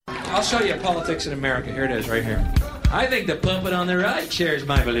I'll show you politics in America. Here it is, right here. I think the puppet on the right shares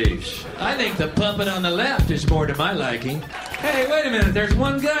my beliefs. I think the puppet on the left is more to my liking. Hey, wait a minute. There's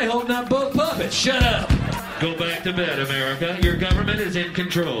one guy holding up both puppets. Shut up. Go back to bed, America. Your government is in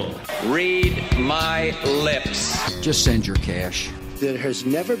control. Read my lips. Just send your cash. There has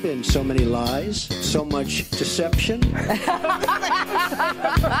never been so many lies, so much deception. Doesn't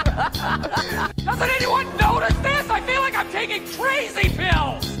anyone notice this? I feel like I'm taking crazy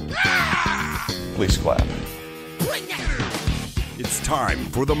pills. Please clap. It's time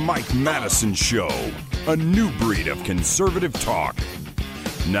for the Mike Madison Show, a new breed of conservative talk.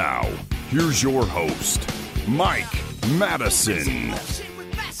 Now, here's your host, Mike Madison.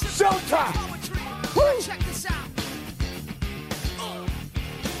 Showtime! Woo!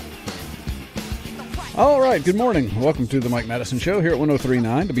 All right, good morning. Welcome to the Mike Madison Show here at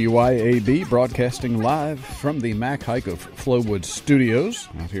 103.9 WYAB, broadcasting live from the Mac Hike of Flowwood Studios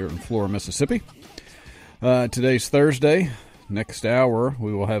out here in Flora, Mississippi. Today's Thursday. Next hour,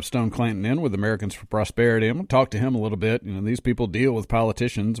 we will have Stone Clanton in with Americans for Prosperity. I'm going to talk to him a little bit. You know, these people deal with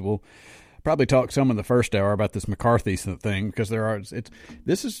politicians. We'll probably talk some in the first hour about this McCarthy thing because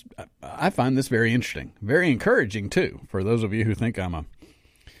I find this very interesting, very encouraging too. For those of you who think I'm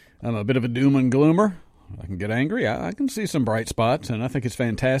a bit of a doom and gloomer, I can get angry. I can see some bright spots, and I think it's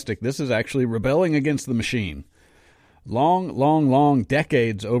fantastic. This is actually rebelling against the machine. Long,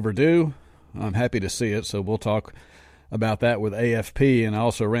 decades overdue. I'm happy to see it, so we'll talk about that with AFP, and I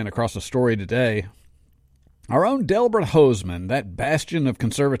also ran across a story today. Our own Delbert Hosemann, that bastion of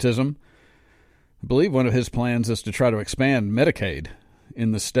conservatism, I believe one of his plans is to try to expand Medicaid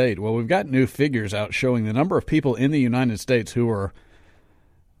in the state. Well, we've got new figures out showing the number of people in the United States who are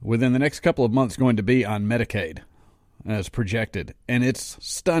within the next couple of months going to be on Medicaid as projected, and it's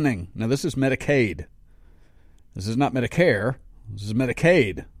stunning. Now, this is Medicaid. This is not Medicare. This is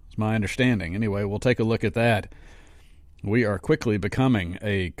Medicaid, is my understanding. Anyway, we'll take a look at that. We are quickly becoming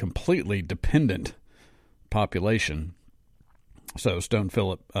a completely dependent population. So Stone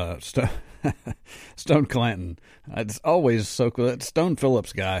Clanton, it's always so cool. That Stone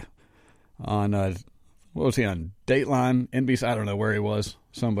Phillips guy on what was he on? Dateline, NBC? I don't know where he was.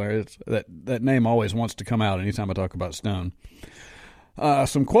 Somewhere. That name always wants to come out anytime I talk about Stone.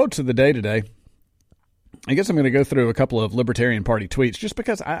 Some quotes of the day today. I guess I'm going to go through a couple of Libertarian Party tweets just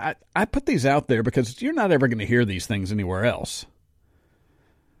because I put these out there because you're not ever going to hear these things anywhere else.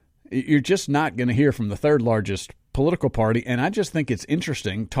 You're just not going to hear from the third largest political party, and I just think it's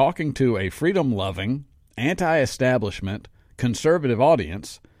interesting talking to a freedom-loving, anti-establishment, conservative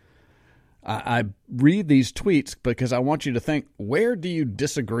audience. I read these tweets because I want you to think, where do you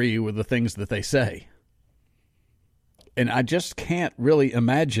disagree with the things that they say? And I just can't really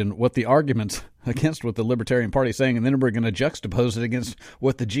imagine what the arguments against what the Libertarian Party is saying, and then we're going to juxtapose it against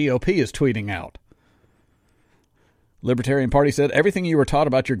what the GOP is tweeting out. Libertarian Party said, everything you were taught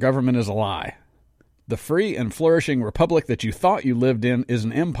about your government is a lie. The free and flourishing republic that you thought you lived in is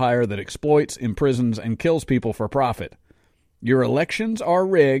an empire that exploits, imprisons, and kills people for profit. Your elections are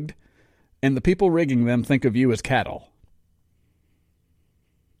rigged, and the people rigging them think of you as cattle.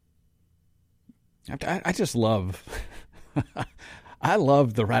 I just love... I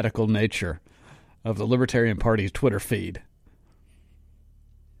love the radical nature of the Libertarian Party's Twitter feed.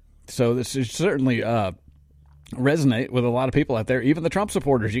 So this is certainly resonate with a lot of people out there, even the Trump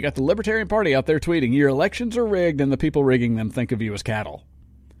supporters. You got the Libertarian Party out there tweeting, your elections are rigged and the people rigging them think of you as cattle.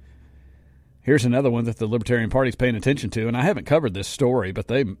 Here's another one that the Libertarian Party's paying attention to, and I haven't covered this story, but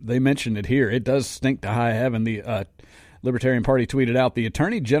they mentioned it here. It does stink to high heaven. The Libertarian Party tweeted out, the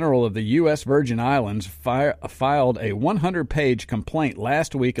Attorney General of the U.S. Virgin Islands filed a 100-page complaint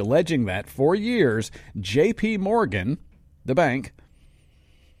last week alleging that, for years, J.P. Morgan, the bank,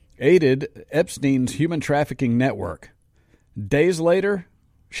 aided Epstein's human trafficking network. Days later,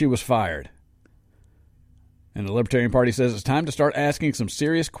 she was fired. And the Libertarian Party says it's time to start asking some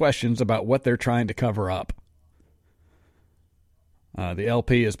serious questions about what they're trying to cover up. The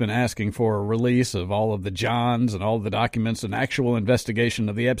LP has been asking for a release of all of the Johns and all of the documents, an actual investigation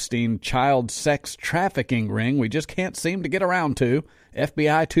of the Epstein child sex trafficking ring we just can't seem to get around to.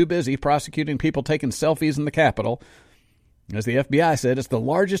 FBI too busy prosecuting people taking selfies in the Capitol. As the FBI said, it's the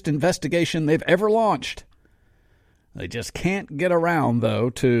largest investigation they've ever launched. They just can't get around, though,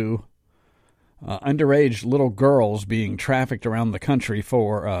 to underage little girls being trafficked around the country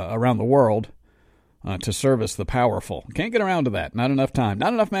around the world to service the powerful. Can't get around to that. Not enough time.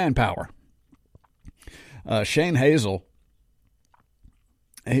 Not enough manpower. Shane Hazel,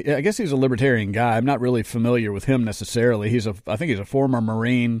 I guess he's a libertarian guy. I'm not really familiar with him necessarily. I think he's a former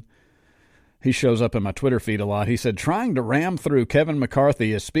Marine. He shows up in my Twitter feed a lot. He said, trying to ram through Kevin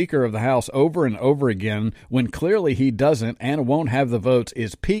McCarthy as Speaker of the House over and over again when clearly he doesn't and won't have the votes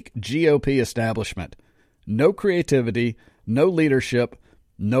is peak GOP establishment. No creativity, no leadership,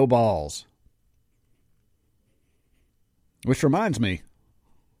 no balls. Which reminds me,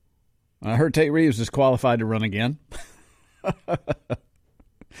 I heard Tate Reeves is qualified to run again.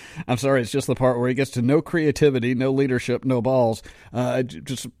 I'm sorry, it's just the part where he gets to no creativity, no leadership, no balls. It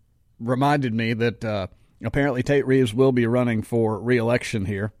just reminded me that apparently Tate Reeves will be running for re-election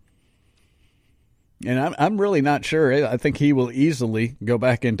here. And I'm really not sure. I think he will easily go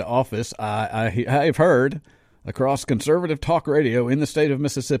back into office. I've heard across conservative talk radio in the state of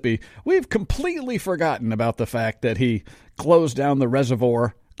Mississippi, we've completely forgotten about the fact that he closed down the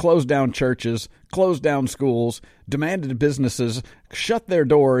reservoir, closed down churches, closed down schools, demanded businesses shut their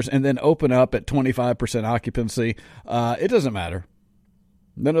doors and then open up at 25% occupancy. It doesn't matter.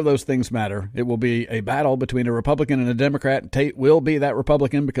 None of those things matter. It will be a battle between a Republican and a Democrat. Tate will be that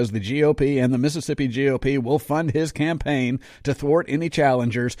Republican because the GOP and the Mississippi GOP will fund his campaign to thwart any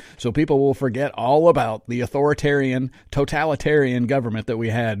challengers, so people will forget all about the authoritarian, totalitarian government that we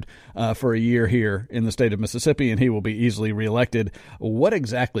had for a year here in the state of Mississippi, and he will be easily reelected. What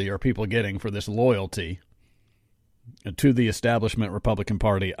exactly are people getting for this loyalty to the establishment Republican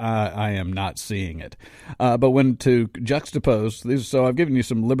Party? I am not seeing it. But when to juxtapose these, so I've given you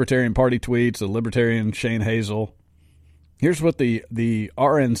some Libertarian Party tweets, a Libertarian Shane Hazel. Here's what the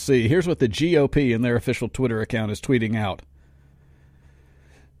RNC, here's what the GOP in their official Twitter account is tweeting out.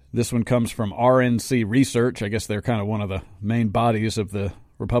 This one comes from RNC Research. I guess they're kind of one of the main bodies of the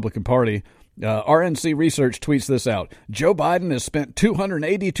Republican Party. RNC Research tweets this out. Joe Biden has spent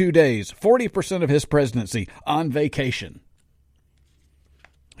 282 days, 40% of his presidency, on vacation.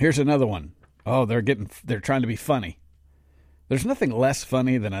 Here's another one. Oh, they're trying to be funny. There's nothing less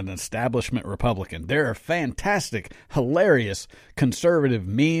funny than an establishment Republican. There are fantastic, hilarious, conservative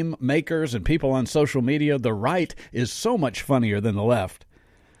meme makers and people on social media. The right is so much funnier than the left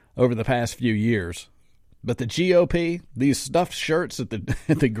over the past few years. But the GOP, these stuffed shirts at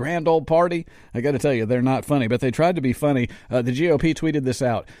the grand old party, I got to tell you, they're not funny. But they tried to be funny. The GOP tweeted this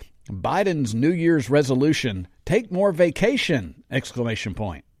out. Biden's New Year's resolution, take more vacation, !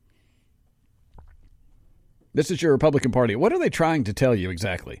 This is your Republican Party. What are they trying to tell you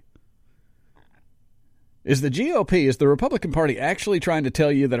exactly? Is the Republican Party actually trying to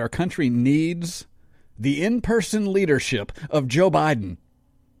tell you that our country needs the in-person leadership of Joe Biden?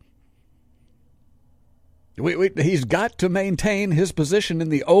 He's got to maintain his position in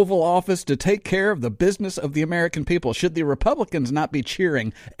the Oval Office to take care of the business of the American people. Should the Republicans not be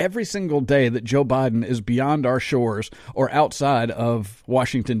cheering every single day that Joe Biden is beyond our shores or outside of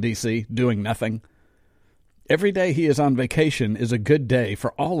Washington, D.C., doing nothing? Every day he is on vacation is a good day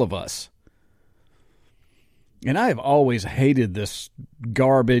for all of us. And I have always hated this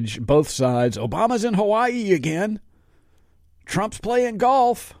garbage, both sides. Obama's in Hawaii again. Trump's playing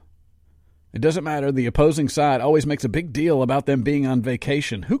golf. It doesn't matter. The opposing side always makes a big deal about them being on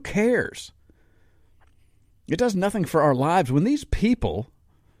vacation. Who cares? It does nothing for our lives. When these people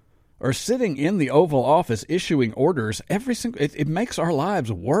are sitting in the Oval Office issuing orders, it makes our lives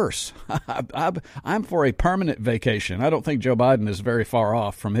worse. I'm for a permanent vacation. I don't think Joe Biden is very far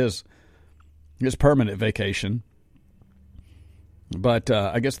off from his permanent vacation. But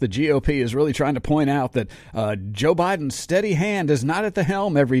I guess the GOP is really trying to point out that Joe Biden's steady hand is not at the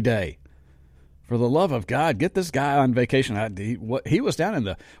helm every day. For the love of God, get this guy on vacation. He was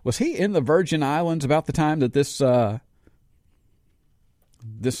down was he in the Virgin Islands about the time that this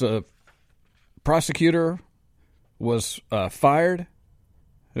prosecutor was fired?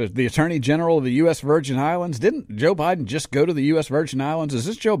 The Attorney General of the U.S. Virgin Islands. Didn't Joe Biden just go to the U.S. Virgin Islands? Is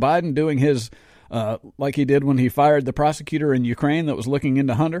this Joe Biden doing his, like he did when he fired the prosecutor in Ukraine that was looking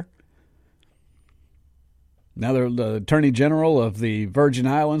into Hunter? Now the Attorney General of the Virgin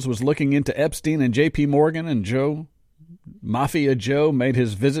Islands was looking into Epstein and J.P. Morgan, and Mafia Joe made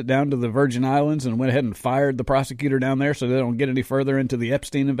his visit down to the Virgin Islands and went ahead and fired the prosecutor down there so they don't get any further into the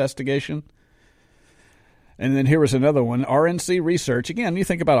Epstein investigation. And then here was another one, RNC Research. Again, you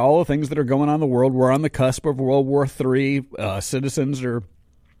think about all the things that are going on in the world. We're on the cusp of World War III. Citizens are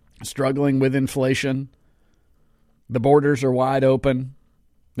struggling with inflation. The borders are wide open.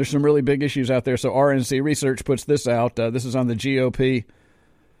 There's some really big issues out there. So RNC Research puts this out. This is on the GOP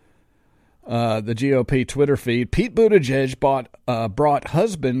Twitter feed. Pete Buttigieg brought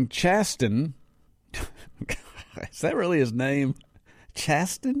husband Chasten. Is that really his name?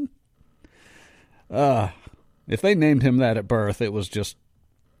 Chasten? If they named him that at birth, it was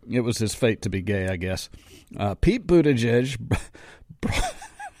his fate to be gay, I guess. Pete Buttigieg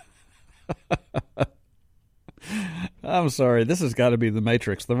I'm sorry. This has got to be the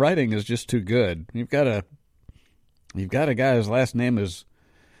Matrix. The writing is just too good. You've got a guy whose last name is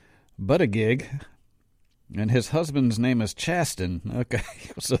Buttigieg, and his husband's name is Chasten. Okay,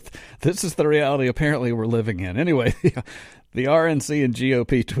 so this is the reality apparently we're living in. Anyway, the RNC and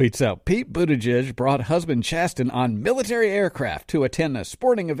GOP tweets out, Pete Buttigieg brought husband Chasten on military aircraft to attend a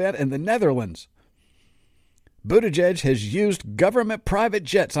sporting event in the Netherlands. Buttigieg has used government private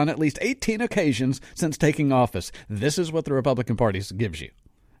jets on at least 18 occasions since taking office. This is what the Republican Party gives you.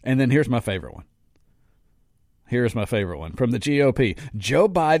 And then here's my favorite one. From the GOP. Joe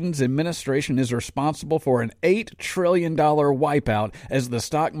Biden's administration is responsible for an $8 trillion wipeout as the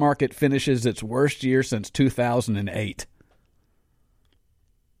stock market finishes its worst year since 2008.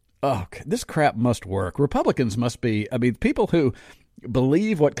 Oh, this crap must work. Republicans must be, people who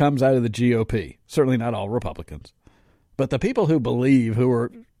believe what comes out of the GOP, certainly not all Republicans, but the people who believe, who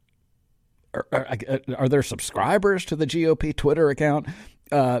are there subscribers to the GOP Twitter account?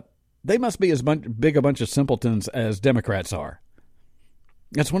 They must be as big a bunch of simpletons as Democrats are.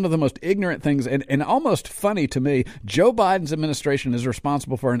 That's one of the most ignorant things and almost funny to me. Joe Biden's administration is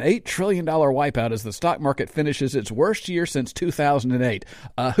responsible for an $8 trillion wipeout as the stock market finishes its worst year since 2008.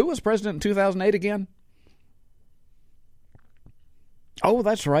 Who was president in 2008 again? Oh,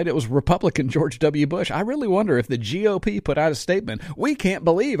 that's right. It was Republican George W. Bush. I really wonder if the GOP put out a statement. We can't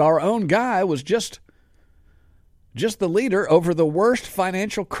believe our own guy was just the leader over the worst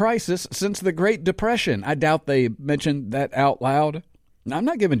financial crisis since the Great Depression. I doubt they mentioned that out loud. Now, I'm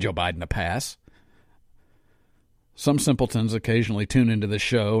not giving Joe Biden a pass. Some simpletons occasionally tune into this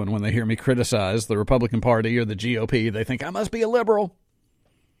show, and when they hear me criticize the Republican Party or the GOP, they think I must be a liberal.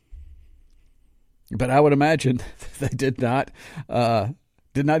 But I would imagine they did not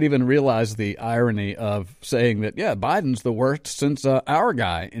even realize the irony of saying that, yeah, Biden's the worst since our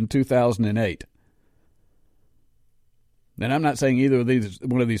guy in 2008. And I'm not saying either of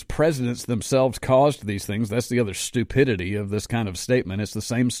one of these presidents themselves caused these things. That's the other stupidity of this kind of statement. It's the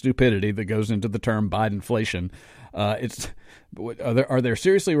same stupidity that goes into the term Bidenflation. Are there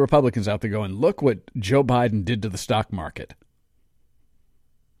seriously Republicans out there going, look what Joe Biden did to the stock market?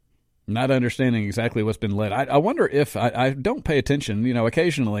 Not understanding exactly what's been led. I wonder if I don't pay attention. You know,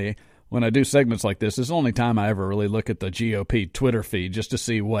 occasionally when I do segments like this is the only time I ever really look at the GOP Twitter feed just to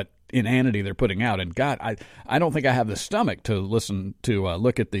see what inanity they're putting out. And God, I don't think I have the stomach to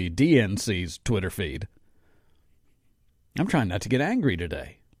look at the DNC's Twitter feed. I'm trying not to get angry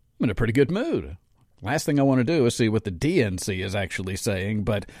today. I'm in a pretty good mood. Last thing I want to do is see what the DNC is actually saying,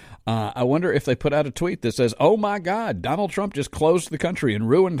 but I wonder if they put out a tweet that says, oh my God, Donald Trump just closed the country and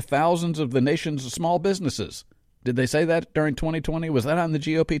ruined thousands of the nation's small businesses. Did they say that during 2020? Was that on the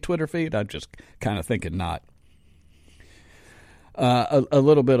GOP Twitter feed? I'm just kind of thinking not. A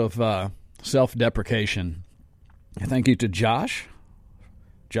little bit of self-deprecation. Thank you to Josh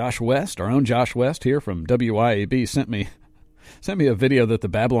West, our own Josh West here from WYAB, sent me a video that the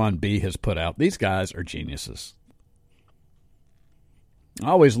Babylon Bee has put out. These guys are geniuses. I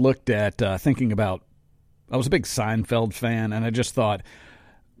always looked at thinking about, I was a big Seinfeld fan, and I just thought,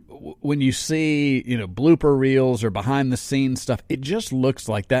 when you see, blooper reels or behind the scenes stuff, it just looks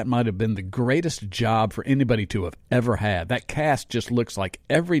like that might have been the greatest job for anybody to have ever had. That cast just looks like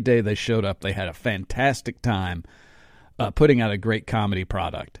every day they showed up, they had a fantastic time putting out a great comedy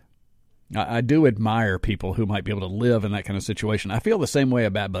product. I do admire people who might be able to live in that kind of situation. I feel the same way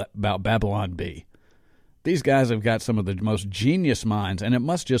about Babylon Bee. These guys have got some of the most genius minds, and it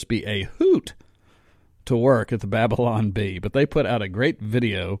must just be a hoot to work at the Babylon Bee. But they put out a great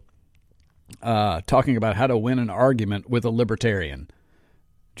video talking about how to win an argument with a libertarian.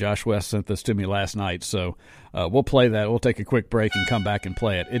 Josh West sent this to me last night, so we'll play that. We'll take a quick break and come back and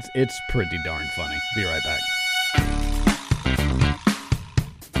play it. It's pretty darn funny. Be right back.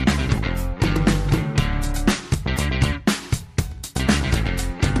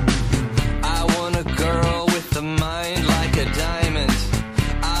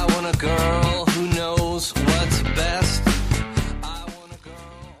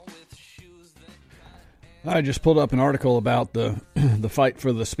 I just pulled up an article about the fight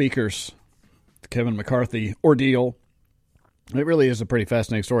for the speaker's Kevin McCarthy ordeal. It really is a pretty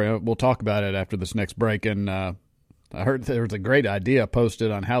fascinating story. We'll talk about it after this next break. And I heard there was a great idea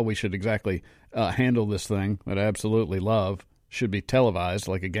posted on how we should exactly handle this thing that I absolutely love. Should be televised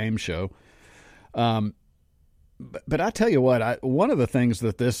like a game show. But I tell you what, one of the things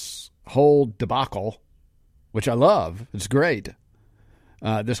that this whole debacle, which I love, it's great,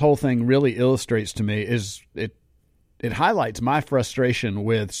 this whole thing really illustrates to me is it highlights my frustration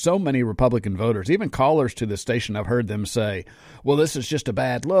with so many Republican voters, even callers to the station. I've heard them say, well, this is just a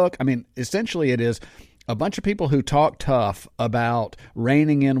bad look. I mean, essentially it is a bunch of people who talk tough about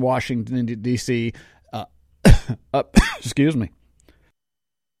reigning in Washington, D.C., excuse me,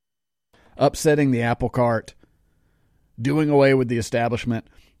 upsetting the apple cart, doing away with the establishment.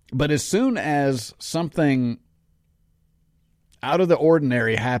 But as soon as something out of the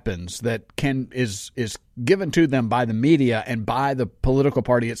ordinary happens that is given to them by the media and by the political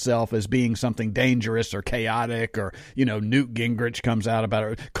party itself as being something dangerous or chaotic, or, Newt Gingrich comes out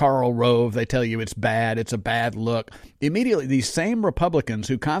about it, Karl Rove, they tell you it's bad, it's a bad look. Immediately, these same Republicans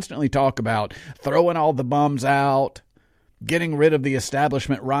who constantly talk about throwing all the bums out, getting rid of the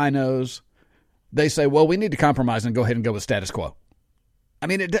establishment rhinos, they say, well, we need to compromise and go ahead and go with status quo. I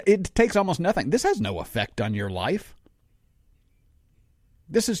mean, it takes almost nothing. This has no effect on your life.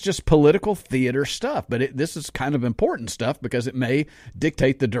 This is just political theater stuff, but this is kind of important stuff because it may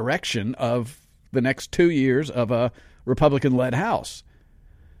dictate the direction of the next 2 years of a Republican-led House.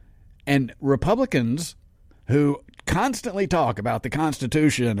 And Republicans who constantly talk about the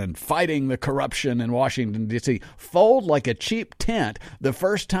Constitution and fighting the corruption in Washington, D.C., fold like a cheap tent the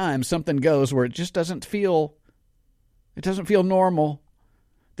first time something goes where it just doesn't feel normal.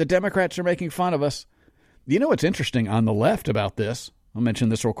 The Democrats are making fun of us. You know what's interesting on the left about this? I'll mention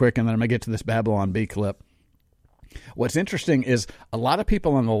this real quick, and then I'm going to get to this Babylon Bee clip. What's interesting is a lot of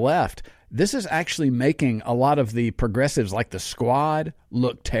people on the left, this is actually making a lot of the progressives like the Squad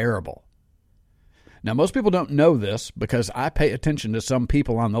look terrible. Now, most people don't know this because I pay attention to some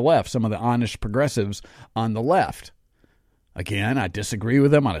people on the left, some of the honest progressives on the left. Again, I disagree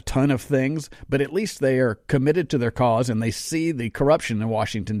with them on a ton of things, but at least they are committed to their cause and they see the corruption in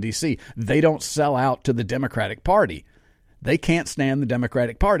Washington, D.C. They don't sell out to the Democratic Party. They can't stand the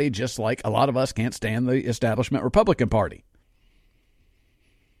Democratic Party, just like a lot of us can't stand the establishment Republican Party.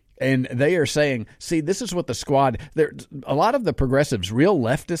 And they are saying, see, this is what the Squad, a lot of the progressives, real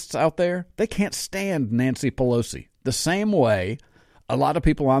leftists out there, they can't stand Nancy Pelosi. The same way a lot of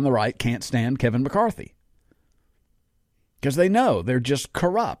people on the right can't stand Kevin McCarthy. Because they know they're just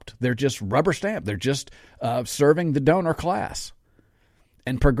corrupt. They're just rubber stamped. They're just serving the donor class.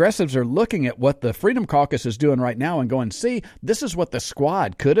 And progressives are looking at what the Freedom Caucus is doing right now and going, see, this is what the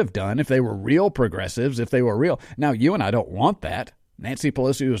Squad could have done if they were real progressives, if they were real. Now, you and I don't want that. Nancy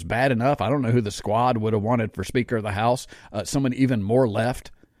Pelosi was bad enough. I don't know who the Squad would have wanted for Speaker of the House, someone even more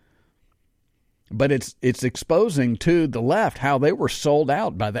left. But it's exposing to the left how they were sold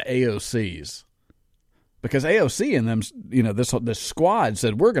out by the AOCs. Because AOC and them, this Squad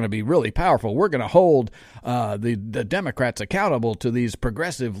said, we're going to be really powerful. We're going to hold the Democrats accountable to these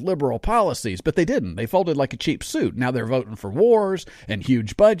progressive liberal policies. But they didn't. They folded like a cheap suit. Now they're voting for wars and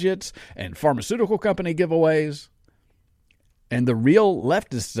huge budgets and pharmaceutical company giveaways. And the real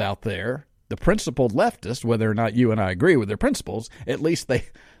leftists out there, the principled leftists, whether or not you and I agree with their principles, at least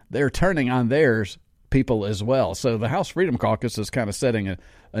they're turning on theirs people as well. So the House Freedom Caucus is kind of setting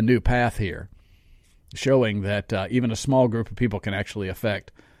a new path here, showing that even a small group of people can actually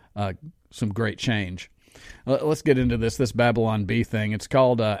affect some great change. Let's get into this Babylon Bee thing. It's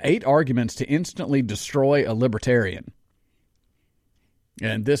called 8 Arguments to Instantly Destroy a Libertarian.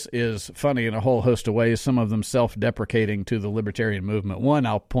 And this is funny in a whole host of ways, some of them self-deprecating to the libertarian movement. One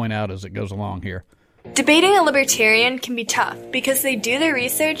I'll point out as it goes along here. Debating a libertarian can be tough because they do their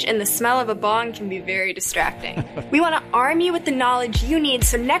research and the smell of a bong can be very distracting. We want to arm you with the knowledge you need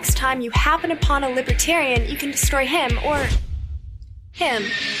so next time you happen upon a libertarian, you can destroy him or him.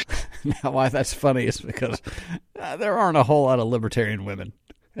 Now, why that's funny is because there aren't a whole lot of libertarian women.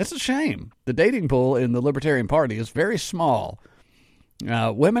 It's a shame. The dating pool in the Libertarian Party is very small.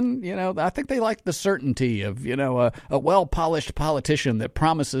 Women, I think they like the certainty of, a well-polished politician that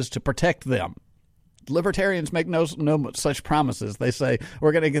promises to protect them. Libertarians make no such promises. They say,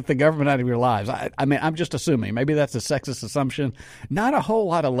 we're going to get the government out of your lives. I mean, I'm just assuming. Maybe that's a sexist assumption. Not a whole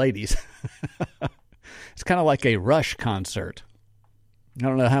lot of ladies. It's kind of like a Rush concert. I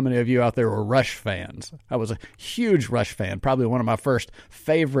don't know how many of you out there were Rush fans. I was a huge Rush fan, probably one of my first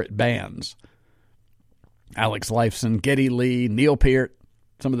favorite bands. Alex Lifeson, Geddy Lee, Neil Peart,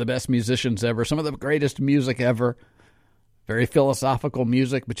 some of the best musicians ever, some of the greatest music ever. Very philosophical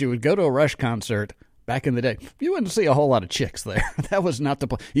music, but you would go to a Rush concert back in the day. You wouldn't see a whole lot of chicks there. That was not the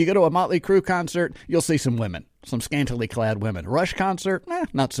place. You go to a Motley Crue concert, you'll see some women, some scantily clad women. Rush concert,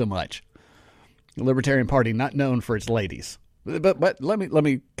 not so much. The Libertarian Party, not known for its ladies. But let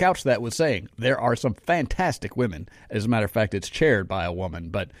me couch that with saying there are some fantastic women. As a matter of fact, it's chaired by a woman.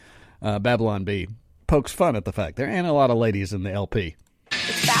 But Babylon Bee pokes fun at the fact there ain't a lot of ladies in the LP.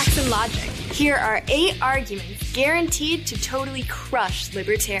 with facts and logic. Here are 8 arguments guaranteed to totally crush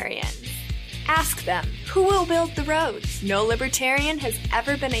libertarians. Ask them, who will build the roads? No libertarian has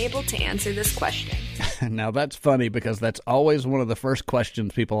ever been able to answer this question. Now, that's funny because that's always one of the first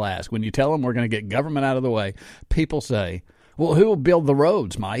questions people ask. When you tell them we're going to get government out of the way, people say, well, who will build the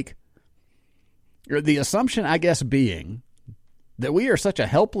roads, Mike? Or the assumption, I guess, being that we are such a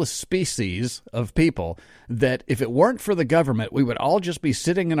helpless species of people that if it weren't for the government, we would all just be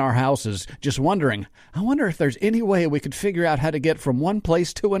sitting in our houses just wondering, I wonder if there's any way we could figure out how to get from one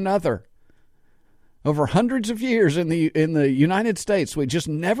place to another. Over hundreds of years in the United States, we just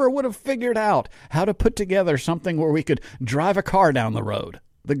never would have figured out how to put together something where we could drive a car down the road.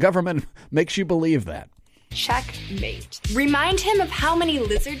 The government makes you believe that. Checkmate. Remind him of how many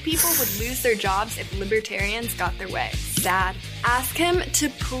lizard people would lose their jobs if libertarians got their way. Sad. Ask him to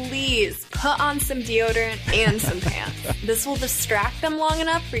please put on some deodorant and some pants. This will distract them long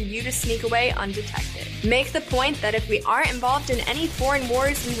enough for you to sneak away undetected. Make the point that if we aren't involved in any foreign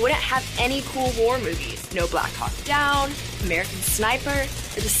wars, we wouldn't have any cool war movies. No Black Hawk Down, American Sniper,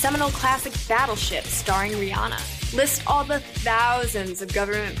 or the seminal classic Battleship starring Rihanna. List all the thousands of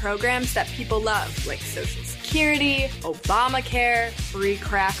government programs that people love, like Social Security, Obamacare, free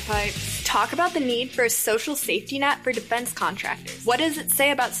crack pipes. Talk about the need for a social safety net for defense contractors. What does it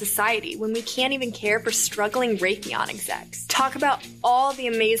say about society when we can't even care for struggling Raytheon execs? Talk about all the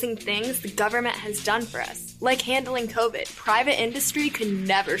amazing things the government has done for us, like handling COVID. Private industry could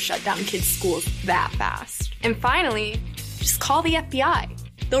never shut down kids' schools that fast. And finally, just call the FBI.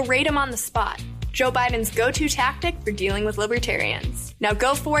 They'll raid them on the spot. Joe Biden's go-to tactic for dealing with libertarians. Now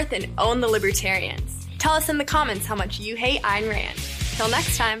go forth and own the libertarians. Tell us in the comments how much you hate Ayn Rand. Till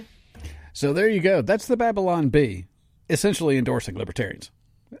next time. So there you go. That's the Babylon Bee, essentially endorsing libertarians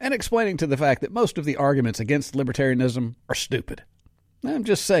and explaining to the fact that most of the arguments against libertarianism are stupid. I'm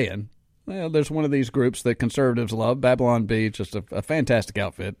just saying. Well, there's one of these groups that conservatives love, Babylon Bee, just a fantastic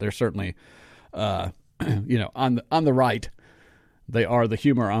outfit. They're certainly, on the right. They are the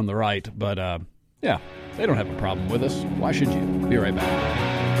humor on the right, but yeah, they don't have a problem with us. Why should you? Be right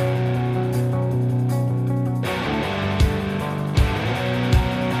back.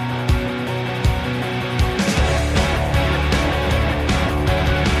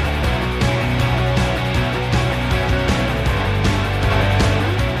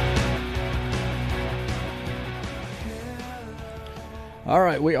 All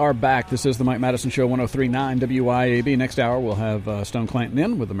right, we are back. This is the Mike Madison Show, 103.9 WYAB. Next hour, we'll have Stone Clanton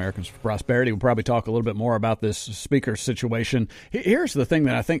in with Americans for Prosperity. We'll probably talk a little bit more about this speaker situation. Here's the thing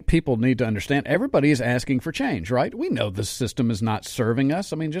that I think people need to understand. Everybody is asking for change, right? We know the system is not serving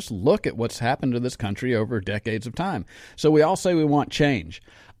us. I mean, just look at what's happened to this country over decades of time. So we all say we want change.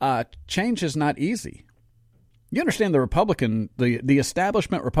 Change is not easy. You understand the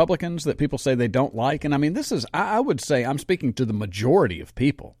establishment Republicans that people say they don't like? And I mean, this is, I would say I'm speaking to the majority of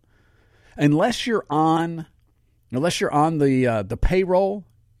people. Unless you're on the payroll,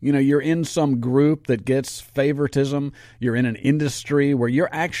 you're in some group that gets favoritism, you're in an industry where you're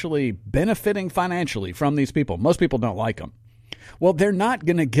actually benefiting financially from these people. Most people don't like them. Well, they're not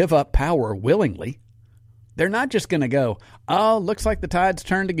going to give up power willingly. They're not just going to go, oh, looks like the tide's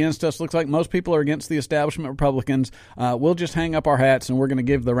turned against us. Looks like most people are against the establishment Republicans. We'll just hang up our hats and we're going to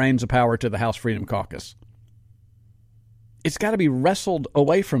give the reins of power to the House Freedom Caucus. It's got to be wrestled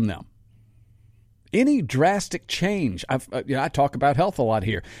away from them. Any drastic change, I talk about health a lot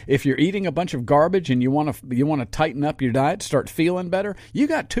here. If you're eating a bunch of garbage and you want to tighten up your diet, start feeling better, you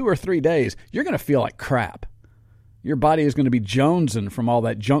got 2 or 3 days, you're going to feel like crap. Your body is going to be jonesing from all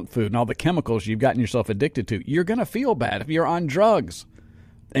that junk food and all the chemicals you've gotten yourself addicted to. You're going to feel bad if you're on drugs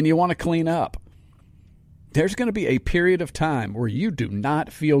and you want to clean up. There's going to be a period of time where you do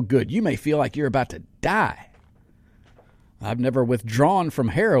not feel good. You may feel like you're about to die. I've never withdrawn from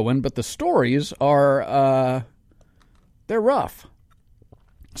heroin, but the stories are, they're rough.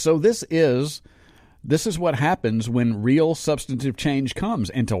 So this is what happens when real substantive change comes.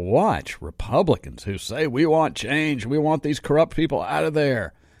 And to watch Republicans who say, we want change, we want these corrupt people out of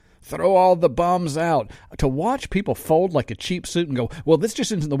there, throw all the bums out, to watch people fold like a cheap suit and go, well, this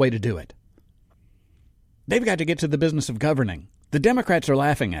just isn't the way to do it. They've got to get to the business of governing. The Democrats are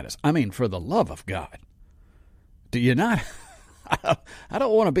laughing at us. I mean, for the love of God. Do you not? I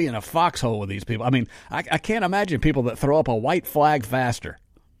don't want to be in a foxhole with these people. I mean, I can't imagine people that throw up a white flag faster.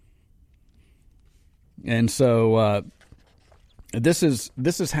 And so this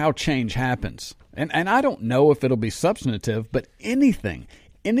is how change happens. And I don't know if it'll be substantive, but anything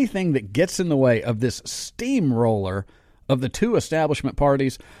that gets in the way of this steamroller Of the two establishment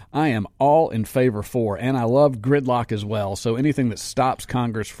parties, I am all in favor for, and I love gridlock as well. So anything that stops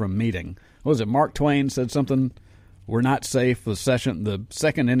Congress from meeting. What was it? Mark Twain said something. We're not safe. The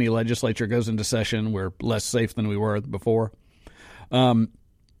second any legislature goes into session, we're less safe than we were before. I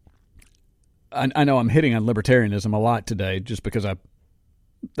know I'm hitting on libertarianism a lot today, just because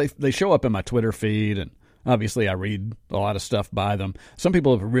they show up in my Twitter feed, and obviously I read a lot of stuff by them. Some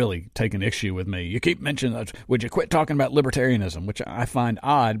people have really taken issue with me. You keep mentioning, would you quit talking about libertarianism, which I find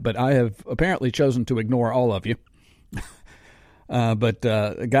odd, but I have apparently chosen to ignore all of you. But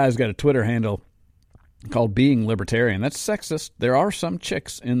a guy's got a Twitter handle called Being Libertarian. That's sexist. There are some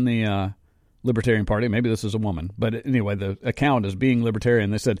chicks in the Libertarian Party. Maybe this is a woman. But anyway, the account is Being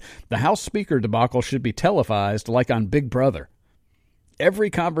Libertarian. They said, the House Speaker debacle should be televised like on Big Brother.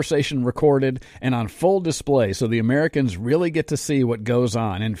 Every conversation recorded and on full display so the Americans really get to see what goes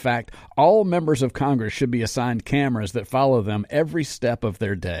on. In fact, all members of Congress should be assigned cameras that follow them every step of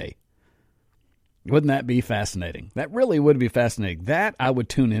their day. Wouldn't that be fascinating? That really would be fascinating. That I would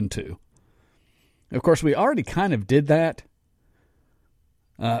tune into. Of course, we already kind of did that.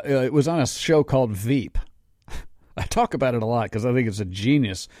 It was on a show called Veep. I talk about it a lot because I think it's a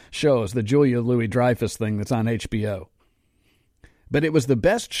genius show. It's the Julia Louis-Dreyfus thing that's on HBO. But it was the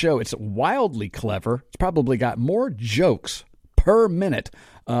best show. It's wildly clever. It's probably got more jokes per minute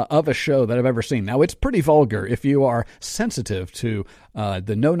of a show that I've ever seen. Now, it's pretty vulgar. If you are sensitive to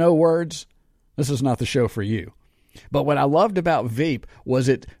the no-no words, this is not the show for you. But what I loved about Veep was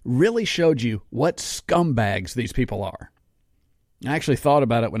it really showed you what scumbags these people are. I actually thought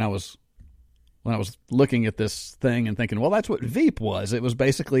about it when I was looking at this thing and thinking, well, that's what Veep was. It was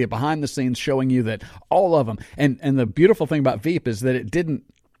basically a behind the scenes showing you that all of them. And the beautiful thing about Veep is that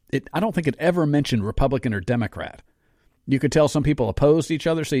I don't think it ever mentioned Republican or Democrat. You could tell some people opposed each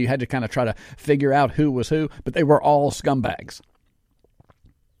other, so you had to kind of try to figure out who was who, but they were all scumbags.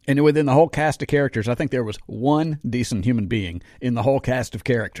 And within the whole cast of characters, I think there was one decent human being in the whole cast of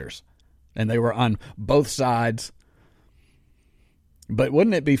characters. And they were on both sides. But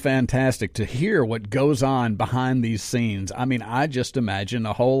wouldn't it be fantastic to hear what goes on behind these scenes? I mean, I just imagine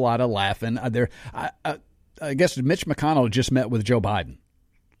a whole lot of laughing. I guess Mitch McConnell just met with Joe Biden.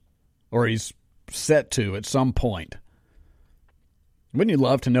 Or he's set to at some point. Wouldn't you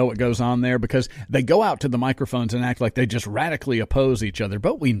love to know what goes on there? Because they go out to the microphones and act like they just radically oppose each other.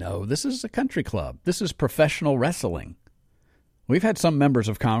 But we know this is a country club. This is professional wrestling. We've had some members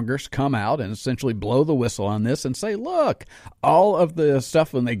of Congress come out and essentially blow the whistle on this and say, look, all of the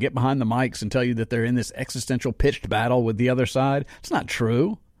stuff when they get behind the mics and tell you that they're in this existential pitched battle with the other side, it's not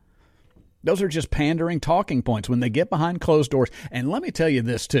true. Those are just pandering talking points when they get behind closed doors. And let me tell you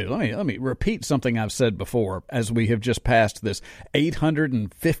this, too. Let me repeat something I've said before as we have just passed this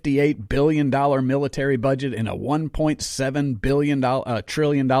 $858 billion military budget and a $1.7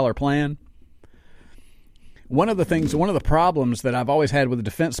 trillion plan. One of the problems that I've always had with the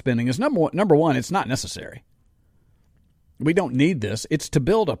defense spending is number one, it's not necessary. We don't need this. It's to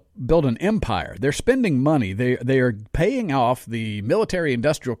build an empire. They're spending money. They are paying off the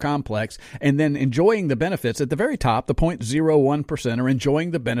military-industrial complex and then enjoying the benefits at the very top. The 0.01% are enjoying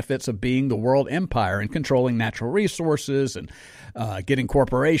the benefits of being the world empire and controlling natural resources and getting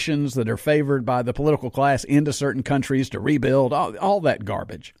corporations that are favored by the political class into certain countries to rebuild, all that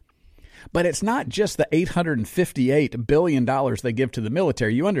garbage. But it's not just the $858 billion they give to the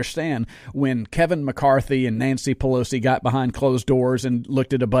military. You understand when Kevin McCarthy and Nancy Pelosi got behind closed doors and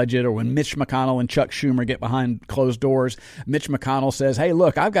looked at a budget, or when Mitch McConnell and Chuck Schumer get behind closed doors, Mitch McConnell says, hey,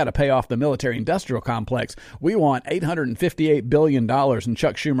 look, I've got to pay off the military-industrial complex. We want $858 billion. And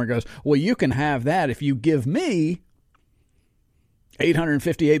Chuck Schumer goes, well, you can have that if you give me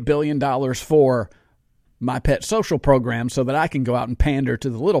 $858 billion for my pet social program so that I can go out and pander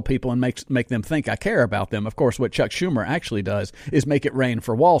to the little people and make them think I care about them. Of course, what Chuck Schumer actually does is make it rain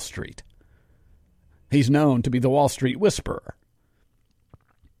for Wall Street. He's known to be the Wall Street whisperer.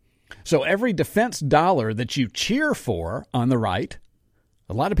 So every defense dollar that you cheer for on the right,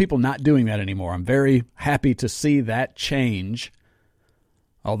 a lot of people not doing that anymore. I'm very happy to see that change.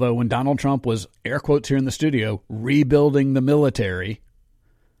 Although when Donald Trump was, air quotes here in the studio, rebuilding the military,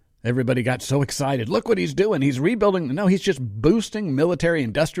 everybody got so excited. Look what he's doing. He's rebuilding. No, he's just boosting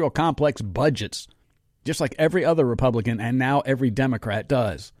military-industrial complex budgets, just like every other Republican and now every Democrat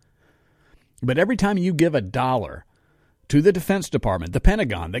does. But every time you give a dollar to the Defense Department, the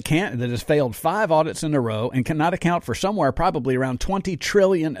Pentagon, that has failed 5 audits in a row and cannot account for somewhere probably around $20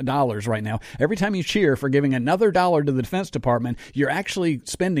 trillion right now, every time you cheer for giving another dollar to the Defense Department, you're actually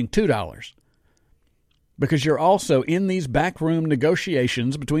spending $2. because you're also in these backroom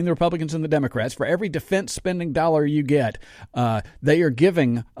negotiations between the Republicans and the Democrats. For every defense spending dollar you get, they are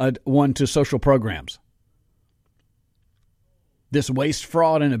giving one to social programs. This waste,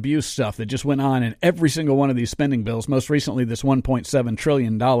 fraud, and abuse stuff that just went on in every single one of these spending bills, most recently this $1.7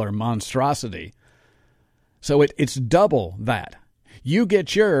 trillion monstrosity. So it's double that. You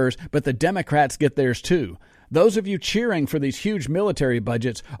get yours, but the Democrats get theirs too. Those of you cheering for these huge military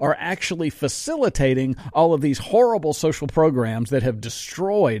budgets are actually facilitating all of these horrible social programs that have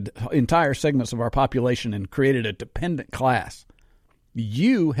destroyed entire segments of our population and created a dependent class.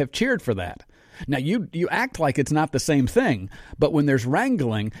 You have cheered for that. Now, you act like it's not the same thing, but when there's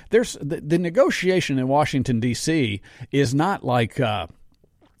wrangling, there's the negotiation in Washington, D.C. is not like,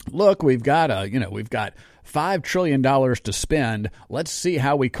 look, we've got $5 trillion to spend. Let's see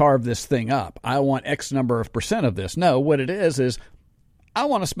how we carve this thing up. I want X number of percent of this. No, what it is I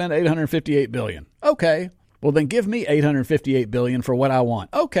want to spend $858 billion. Okay, well then give me $858 billion for what I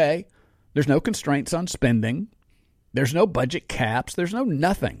want. Okay, there's no constraints on spending. There's no budget caps. There's no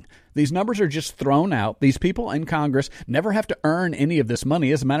nothing. These numbers are just thrown out. These people in Congress never have to earn any of this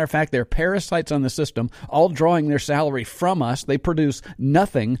money. As a matter of fact, they're parasites on the system, all drawing their salary from us. They produce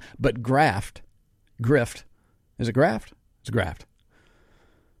nothing but grift. Is it graft? It's graft.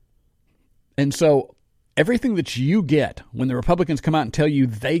 And so everything that you get when the Republicans come out and tell you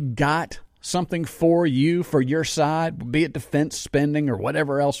they got something for you, for your side, be it defense spending or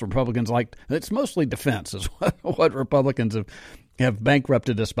whatever else Republicans like. It's mostly defense is what Republicans have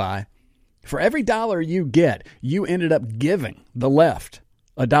bankrupted us by. For every dollar you get, you ended up giving the left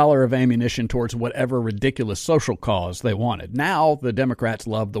a dollar of ammunition towards whatever ridiculous social cause they wanted. Now the Democrats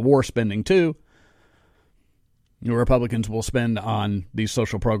love the war spending too. The Republicans will spend on these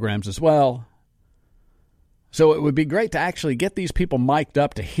social programs as well. So it would be great to actually get these people mic'd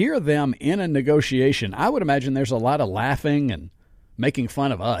up to hear them in a negotiation. I would imagine there's a lot of laughing and making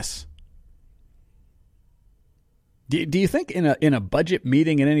fun of us. Do you think in a budget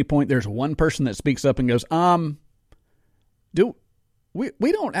meeting at any point there's one person that speaks up and goes,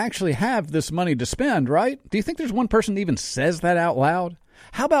 we don't actually have this money to spend, right? Do you think there's one person that even says that out loud?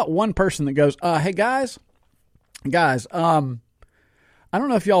 How about one person that goes, hey guys, I don't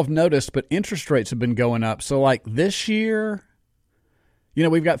know if y'all have noticed, but interest rates have been going up. So like this year,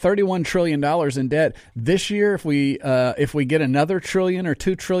 we've got $31 trillion in debt. This year, if we get another trillion or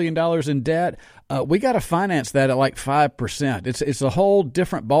 $2 trillion in debt, we got to finance that at like 5%. It's a whole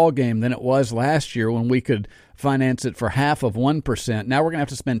different ball game than it was last year when we could finance it for half of 1%. Now we're going to have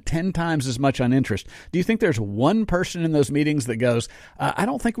to spend 10 times as much on interest. Do you think there's one person in those meetings that goes, I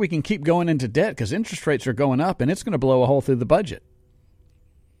don't think we can keep going into debt because interest rates are going up and it's going to blow a hole through the budget?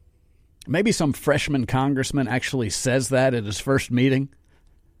 Maybe some freshman congressman actually says that at his first meeting.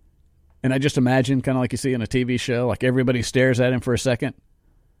 And I just imagine, kind of like you see in a TV show, like everybody stares at him for a second.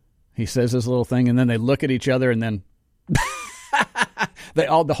 He says this little thing, and then they look at each other, and then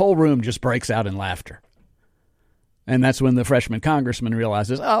the whole room just breaks out in laughter. And that's when the freshman congressman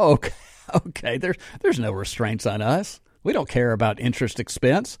realizes, oh, okay, there's no restraints on us. We don't care about interest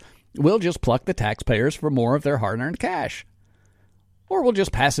expense. We'll just pluck the taxpayers for more of their hard-earned cash. Or we'll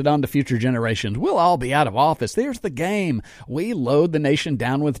just pass it on to future generations. We'll all be out of office. There's the game. We load the nation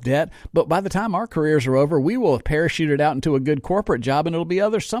down with debt, but by the time our careers are over, we will have parachuted out into a good corporate job, and it'll be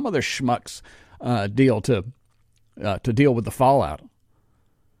some other schmuck's deal to deal with the fallout.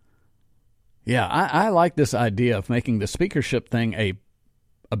 Yeah, I like this idea of making the speakership thing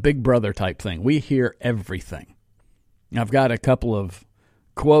a big brother type thing. We hear everything. I've got a couple of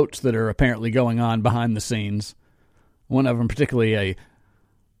quotes that are apparently going on behind the scenes. One of them, particularly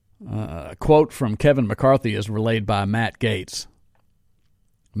a quote from Kevin McCarthy, is relayed by Matt Gaetz.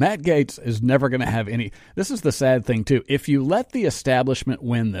 Matt Gaetz is never going to have any. This is the sad thing, too. If you let the establishment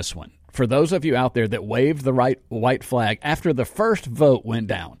win this one, for those of you out there that waved the white flag after the first vote went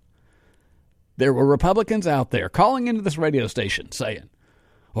down, there were Republicans out there calling into this radio station saying,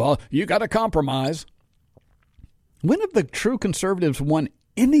 well, you got to compromise. When have the true conservatives won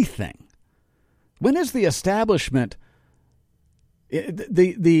anything? When has the establishment...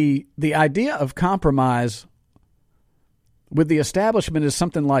 The idea of compromise with the establishment is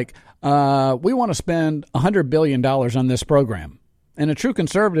something like, we want to spend $100 billion on this program. And a true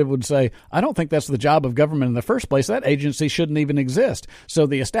conservative would say, I don't think that's the job of government in the first place. That agency shouldn't even exist. So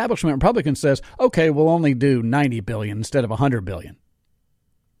the establishment Republican says, okay, we'll only do $90 billion instead of $100 billion.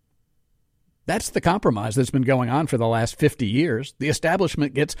 That's the compromise that's been going on for the last 50 years. The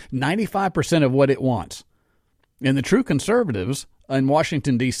establishment gets 95% of what it wants. And the true conservatives in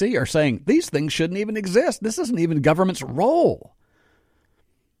Washington, D.C. are saying these things shouldn't even exist. This isn't even government's role.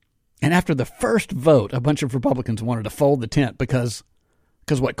 And after the first vote, a bunch of Republicans wanted to fold the tent because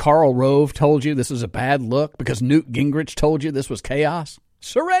what Karl Rove told you, this is a bad look, because Newt Gingrich told you this was chaos.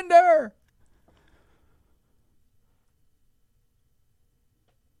 Surrender!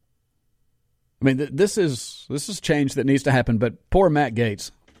 I mean, this is change that needs to happen, but poor Matt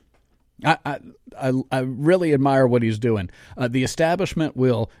Gaetz. I really admire what he's doing. The establishment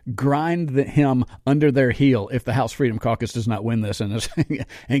will grind him under their heel if the House Freedom Caucus does not win this and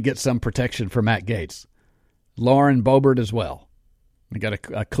get some protection for Matt Gaetz. Lauren Boebert as well. We got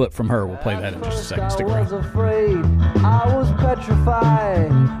a clip from her. We'll play that in just a second. Stick around. I was afraid. I was petrified.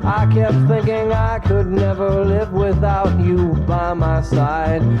 I kept thinking I could never live without you by my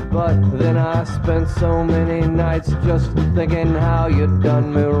side. But then I spent so many nights just thinking how you'd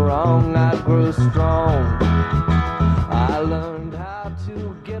done me wrong. I grew strong. I learned how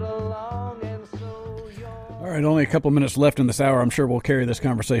to get along, and so All right, only a couple minutes left in this hour. I'm sure we'll carry this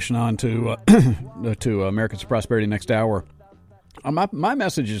conversation on to Americans for Prosperity next hour. My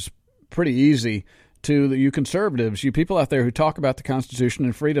message is pretty easy to you conservatives, you people out there who talk about the Constitution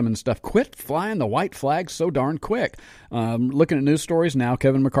and freedom and stuff. Quit flying the white flag so darn quick. Looking at news stories now,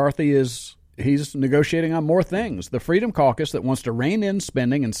 Kevin McCarthy he's negotiating on more things. The Freedom Caucus that wants to rein in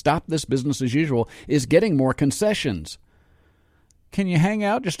spending and stop this business as usual is getting more concessions. Can you hang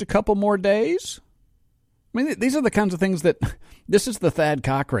out just a couple more days? I mean, these are the kinds of things that this is the Thad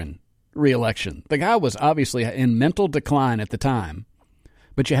Cochran re-election. The guy was obviously in mental decline at the time,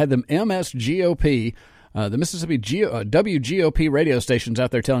 but you had the MSGOP, the Mississippi WGOP radio stations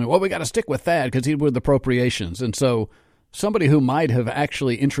out there telling you, well, we got to stick with Thad because he with appropriations. And so somebody who might have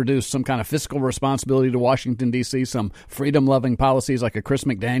actually introduced some kind of fiscal responsibility to Washington, D.C., some freedom-loving policies like a Chris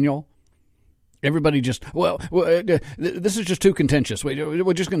McDaniel, everybody just, this is just too contentious.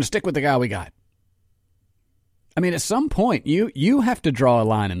 We're just going to stick with the guy we got. I mean, at some point, you have to draw a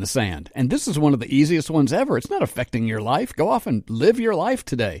line in the sand. And this is one of the easiest ones ever. It's not affecting your life. Go off and live your life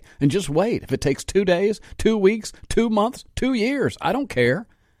today and just wait. If it takes 2 days, 2 weeks, 2 months, 2 years, I don't care.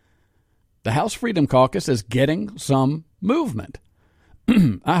 The House Freedom Caucus is getting some movement.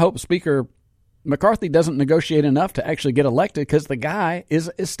 I hope Speaker McCarthy doesn't negotiate enough to actually get elected because the guy is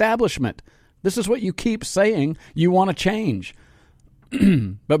establishment. This is what you keep saying you want to change.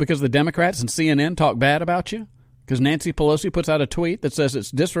 But because the Democrats and CNN talk bad about you, because Nancy Pelosi puts out a tweet that says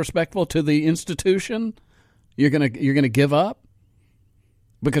it's disrespectful to the institution, you're gonna give up?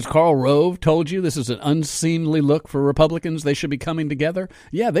 Because Karl Rove told you this is an unseemly look for Republicans, they should be coming together?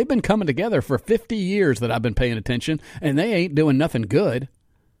 Yeah, they've been coming together for 50 years that I've been paying attention, and they ain't doing nothing good.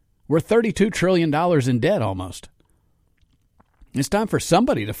 We're $32 trillion in debt almost. It's time for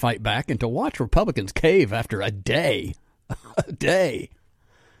somebody to fight back and to watch Republicans cave after a day. A day.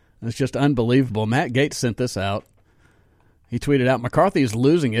 It's just unbelievable. Matt Gaetz sent this out. He tweeted out, McCarthy is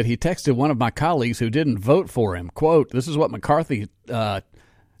losing it. He texted one of my colleagues who didn't vote for him. Quote, this is what McCarthy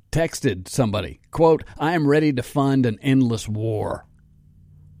texted somebody. Quote, I am ready to fund an endless war.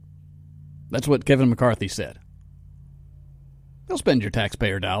 That's what Kevin McCarthy said. He'll spend your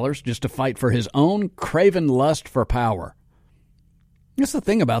taxpayer dollars just to fight for his own craven lust for power. That's the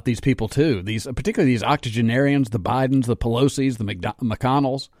thing about these people, too. Particularly these octogenarians, the Bidens, the Pelosi's, the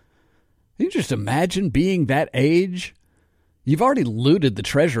McConnells. Can you just imagine being that age? You've already looted the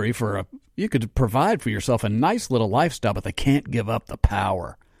Treasury you could provide for yourself a nice little lifestyle, but they can't give up the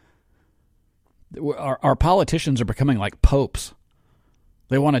power. Our politicians are becoming like popes.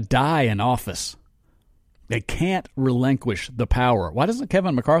 They want to die in office. They can't relinquish the power. Why doesn't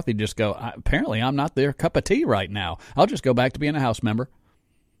Kevin McCarthy just go, apparently I'm not their cup of tea right now. I'll just go back to being a House member.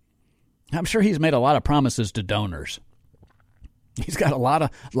 I'm sure he's made a lot of promises to donors. He's got a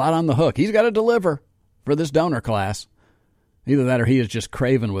lot on the hook. He's got to deliver for this donor class. Either that or he is just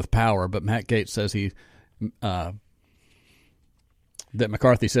craven with power. But Matt Gaetz says that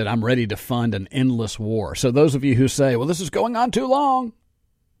McCarthy said, I'm ready to fund an endless war. So those of you who say, well, this is going on too long,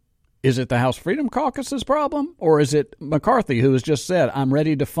 is it the House Freedom Caucus's problem, or is it McCarthy who has just said, I'm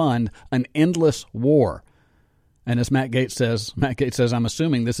ready to fund an endless war? And as Matt Gaetz says, I'm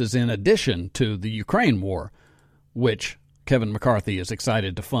assuming this is in addition to the Ukraine war, which Kevin McCarthy is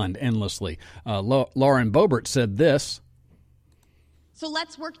excited to fund endlessly. Lauren Boebert said this. So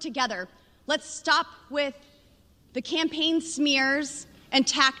let's work together. Let's stop with the campaign smears and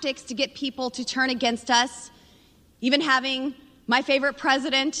tactics to get people to turn against us, even having my favorite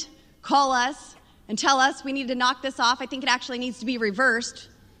president call us and tell us we need to knock this off. I think it actually needs to be reversed.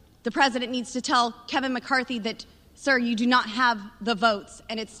 The president needs to tell Kevin McCarthy that, sir, you do not have the votes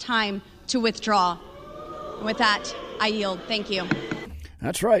and it's time to withdraw. And with that, I yield. Thank you.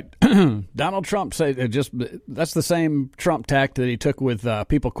 That's right. Donald Trump said that's the same Trump tact that he took with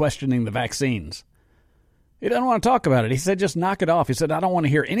people questioning the vaccines. He doesn't want to talk about it. He said, just knock it off. He said, I don't want to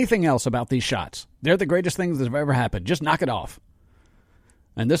hear anything else about these shots. They're the greatest things that have ever happened. Just knock it off.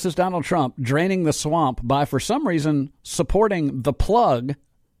 And this is Donald Trump draining the swamp by, for some reason, supporting the plug,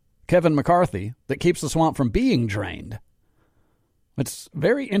 Kevin McCarthy, that keeps the swamp from being drained. It's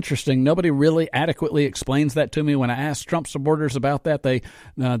very interesting. Nobody really adequately explains that to me. When I ask Trump supporters about that, they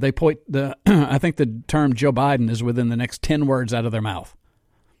point I think the term Joe Biden is within the next 10 words out of their mouth.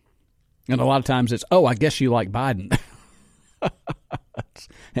 And a lot of times it's, I guess you like Biden.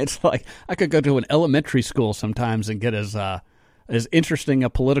 It's like I could go to an elementary school sometimes and get as interesting a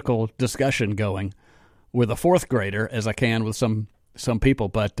political discussion going with a fourth grader as I can with some people.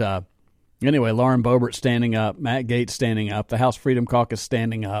 But anyway, Lauren Boebert standing up, Matt Gaetz standing up, the House Freedom Caucus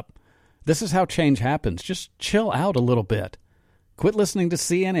standing up. This is how change happens. Just chill out a little bit. Quit listening to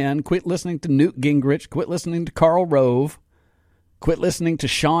CNN. Quit listening to Newt Gingrich. Quit listening to Karl Rove. Quit listening to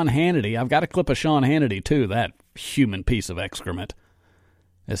Sean Hannity. I've got a clip of Sean Hannity, too, that human piece of excrement,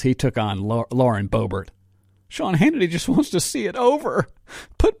 as he took on Lauren Boebert. Sean Hannity just wants to see it over.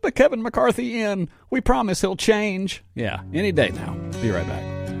 Put Kevin McCarthy in. We promise he'll change. Yeah, any day now. Be right back.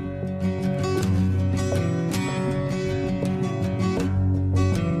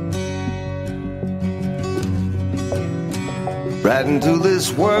 Right into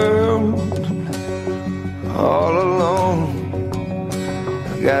this world, all alone.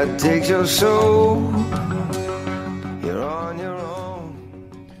 God takes your soul. You're on your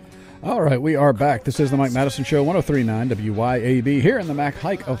own. All right, we are back. This is the Mike Madison Show, 103.9 WYAB, here in the Mac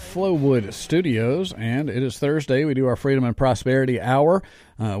Hike of Flowwood Studios. And it is Thursday. We do our Freedom and Prosperity Hour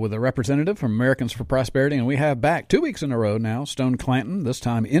with a representative from Americans for Prosperity. And we have back 2 weeks in a row now, Stone Clanton, this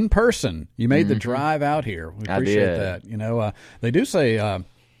time in person. You made the drive out here. We appreciate that. You know, they do say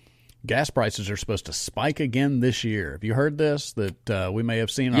gas prices are supposed to spike again this year. Have you heard this? That we may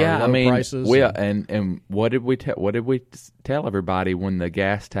have seen our low prices. And what did we tell everybody when the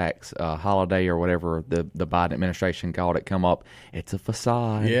gas tax holiday or whatever the Biden administration called it come up? It's a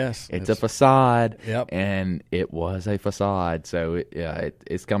facade. Yes, it's a facade. Yep, and it was a facade. So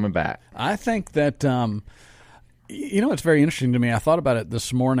it's coming back. I think that. You know, it's very interesting to me. I thought about it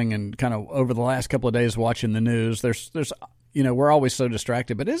this morning and kind of over the last couple of days watching the news. There's you know, we're always so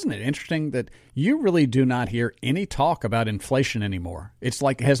distracted, but isn't it interesting that you really do not hear any talk about inflation anymore? It's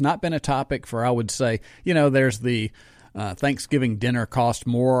like it has not been a topic for, I would say, you know, there's the Thanksgiving dinner cost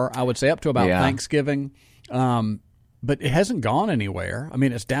more, I would say up to about Thanksgiving. But it hasn't gone anywhere. I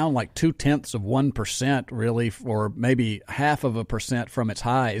mean, it's down like 0.2%, really, or maybe 0.5% from its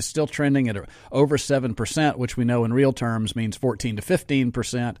high. It's still trending at over 7%, which we know in real terms means 14 to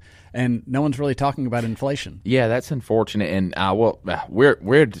 15%. And no one's really talking about inflation. Yeah, that's unfortunate. And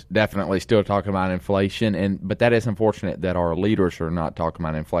we're definitely still talking about inflation. But that is unfortunate that our leaders are not talking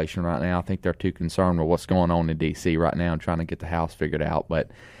about inflation right now. I think they're too concerned with what's going on in D.C. right now and trying to get the House figured out.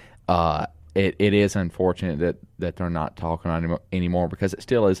 But It is unfortunate that they're not talking on it anymore because it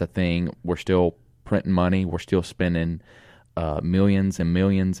still is a thing. We're still printing money. We're still spending millions and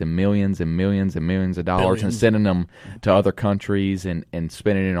millions and millions and millions and millions of dollars and sending them to other countries and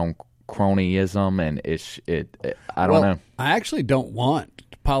spending it on cronyism. And I don't know. I actually don't want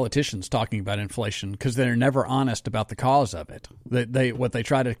politicians talking about inflation because they're never honest about the cause of it. What they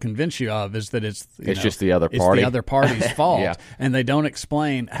try to convince you of is that it's just the other party. It's the other party's fault. Yeah. And they don't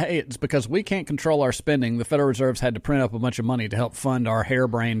explain, hey, it's because we can't control our spending. The Federal Reserve's had to print up a bunch of money to help fund our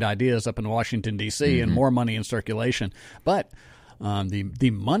harebrained ideas up in Washington, D.C. and more money in circulation. But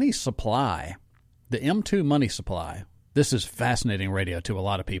the money supply, the M2 money supply, this is fascinating radio to a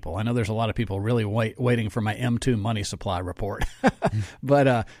lot of people. I know there's a lot of people really waiting for my M2 money supply report.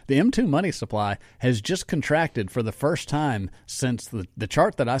 But the M2 money supply has just contracted for the first time since the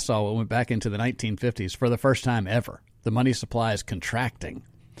chart that I saw went back into the 1950s. For the first time ever, the money supply is contracting.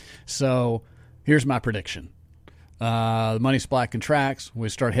 So here's my prediction. The money supply contracts. We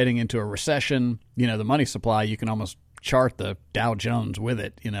start heading into a recession. You know, the money supply, you can almost chart the Dow Jones with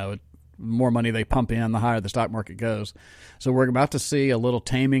it. You know, more money they pump in, the higher the stock market goes. So we're about to see a little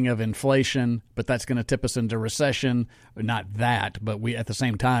taming of inflation, but that's going to tip us into recession. Not that, but at the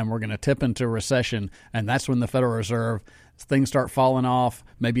same time, we're going to tip into recession, and that's when the Federal Reserve, things start falling off,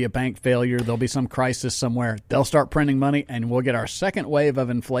 maybe a bank failure, there'll be some crisis somewhere. They'll start printing money, and we'll get our second wave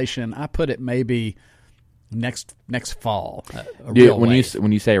of inflation. I put it maybe next fall. When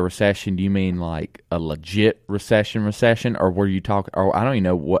you say a recession, do you mean like a legit recession, or were you talking? Or I don't even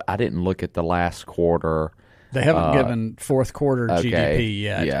know what. I didn't look at the last quarter. They haven't given fourth quarter GDP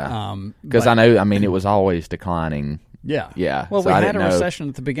yet. Yeah, because I know. I mean, it was always declining Yeah. Yeah. Well, so we I had a didn't know. recession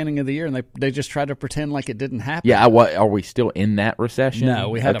at the beginning of the year, and they just tried to pretend like it didn't happen. Yeah. Are we still in that recession? No,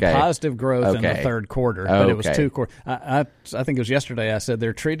 we had a positive growth in the third quarter, but it was 2 quarters. I think it was yesterday I said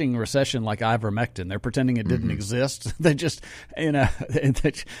they're treating recession like ivermectin. They're pretending it didn't exist. They just,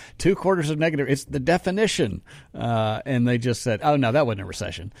 2 quarters of negative. It's the definition. And they just said, oh, no, that wasn't a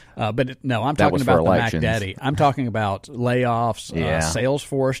recession. I'm talking about the Mac Daddy. I'm talking about layoffs.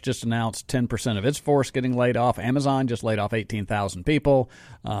 Salesforce just announced 10% of its force getting laid off. Amazon just laid off 18,000 people.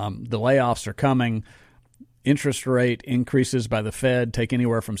 The layoffs are coming. Interest rate increases by the Fed take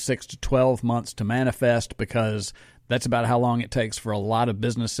anywhere from 6 to 12 months to manifest, because that's about how long it takes for a lot of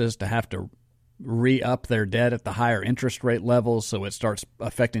businesses to have to re-up their debt at the higher interest rate levels, so it starts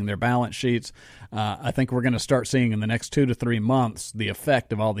affecting their balance sheets. I think we're going to start seeing in the next 2 to 3 months the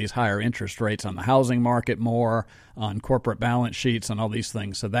effect of all these higher interest rates on the housing market more, on corporate balance sheets, and all these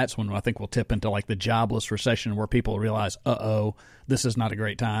things. So that's when I think we'll tip into like the jobless recession, where people realize, this is not a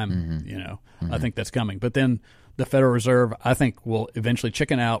great time. I think that's coming. But then the Federal Reserve, I think, will eventually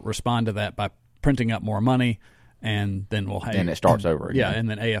chicken out, respond to that by printing up more money. And then we'll have, and it starts over again. Yeah, and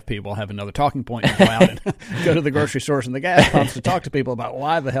then AFP will have another talking point and go out and go to the grocery stores and the gas pumps to talk to people about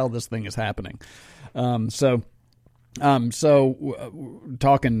why the hell this thing is happening. So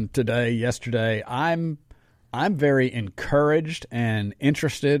talking yesterday, I'm very encouraged and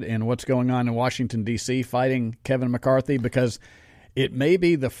interested in what's going on in Washington, D.C. fighting Kevin McCarthy, because it may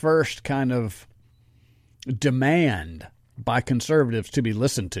be the first kind of demand by conservatives to be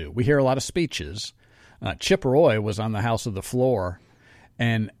listened to. We hear a lot of speeches. Chip Roy was on the House of the Floor,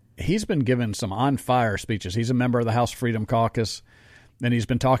 and he's been given some on-fire speeches. He's a member of the House Freedom Caucus, and he's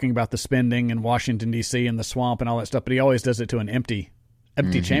been talking about the spending in Washington, D.C. and the swamp and all that stuff, but he always does it to an empty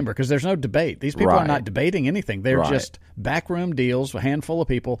chamber, because there's no debate. These people are not debating anything. They're just backroom deals, a handful of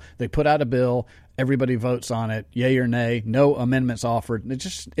people. They put out a bill. Everybody votes on it, yay or nay. No amendments offered.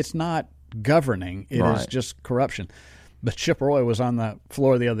 It's not governing. It is just corruption. But Chip Roy was on the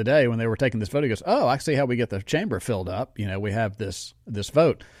floor the other day when they were taking this vote. He goes, I see how we get the chamber filled up. We have this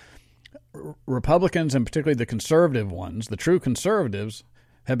vote. Republicans, and particularly the conservative ones, the true conservatives,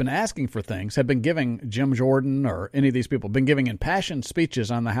 have been asking for things, have been giving Jim Jordan or any of these people, been giving impassioned speeches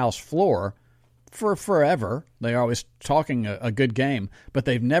on the House floor for forever. They are always talking a good game, but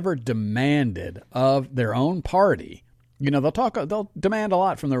they've never demanded of their own party. They'll demand a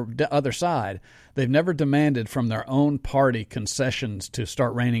lot from the other side. They've never demanded from their own party concessions to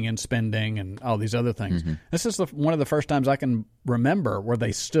start reining in spending and all these other things. Mm-hmm. This is one of the first times I can remember where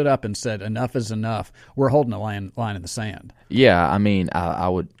they stood up and said, enough is enough. We're holding a line in the sand. Yeah, I mean, I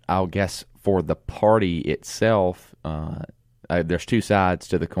would guess for the party itself, there's two sides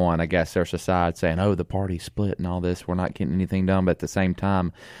to the coin. I guess there's a side saying, the party's split and all this, we're not getting anything done. But at the same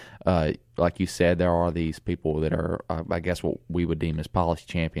time, like you said, there are these people that are, I guess, what we would deem as policy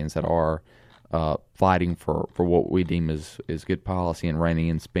champions that are fighting for what we deem as good policy and reining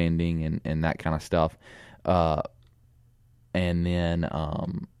in spending and that kind of stuff. And then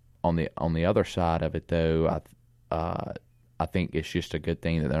on the other side of it, though, I think it's just a good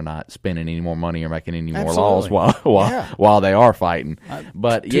thing that they're not spending any more money or making any more laws while they are fighting.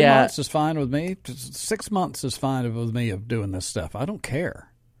 But 2 months is fine with me. 6 months is fine with me of doing this stuff. I don't care.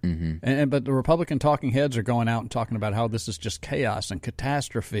 Mm-hmm. But the Republican talking heads are going out and talking about how this is just chaos and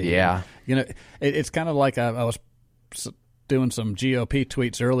catastrophe. Yeah, and, it's kind of like I was doing some GOP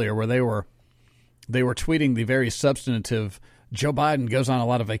tweets earlier where they were tweeting the very substantive Joe Biden goes on a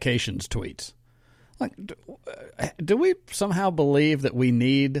lot of vacations tweets. Like, do we somehow believe that we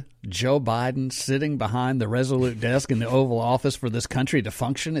need Joe Biden sitting behind the resolute desk in the Oval Office for this country to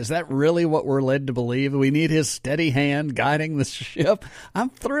function? Is that really what we're led to believe? We need his steady hand guiding the ship? I'm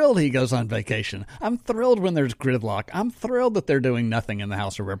thrilled he goes on vacation. I'm thrilled when there's gridlock. I'm thrilled that they're doing nothing in the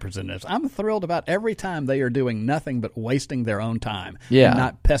House of Representatives. I'm thrilled about every time they are doing nothing but wasting their own time and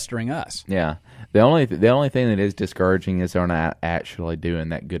not pestering us. Yeah. The only thing that is discouraging is they're not actually doing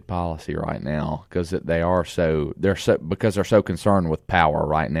that good policy right now, because they're so concerned with power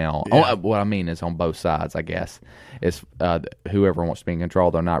right now. Yeah. What I mean is on both sides, I guess. It's whoever wants to be in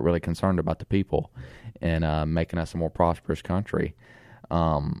control, they're not really concerned about the people and making us a more prosperous country.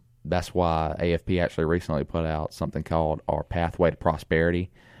 That's why AFP actually recently put out something called Our Pathway to Prosperity.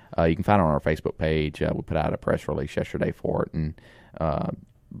 You can find it on our Facebook page. We put out a press release yesterday for it, and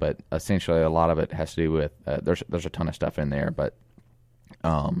but essentially a lot of it has to do with there's a ton of stuff in there, but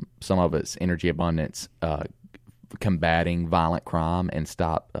some of it's energy abundance, combating violent crime, and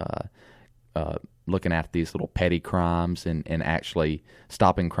stop looking at these little petty crimes and actually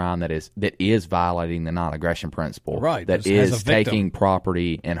stopping crime that is violating the non-aggression principle, right? That is taking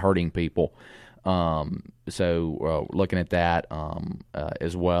property and hurting people. looking at that,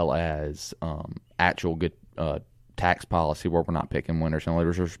 as well as actual good tax policy where we're not picking winners and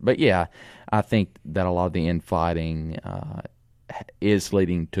losers. But yeah, I think that a lot of the infighting is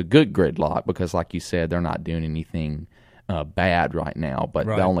leading to good gridlock because, like you said, they're not doing anything bad right now. But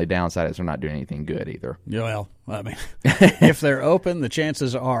the only downside is they're not doing anything good either. Yeah, well, I mean, if they're open, the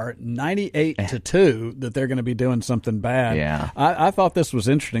chances are 98-2 that they're going to be doing something bad. Yeah. I thought this was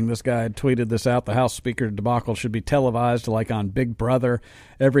interesting. This guy had tweeted this out. The House Speaker debacle should be televised like on Big Brother.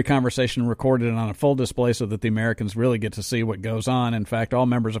 Every conversation recorded and on a full display so that the Americans really get to see what goes on. In fact, all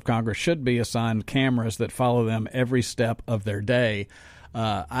members of Congress should be assigned cameras that follow them every step of their day.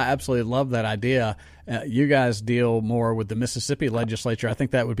 I absolutely love that idea. You guys deal more with the Mississippi legislature. I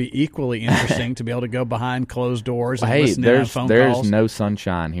think that would be equally interesting to be able to go behind closed doors and listen in on phone calls. There's no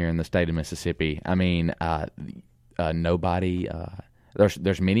sunshine here in the state of Mississippi. I mean, nobody.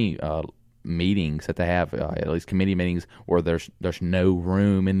 There's many meetings that they have, at least committee meetings, where there's no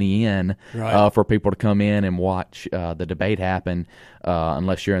room in the inn for people to come in and watch the debate happen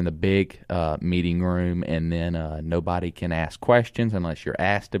unless you're in the big meeting room, and then nobody can ask questions unless you're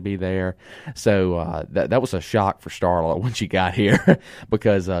asked to be there. So that was a shock for Starla when she got here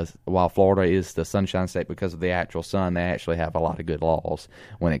because while Florida is the sunshine state because of the actual sun, they actually have a lot of good laws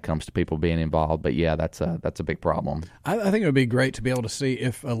when it comes to people being involved. But yeah, that's a big problem. I think it would be great to be able to see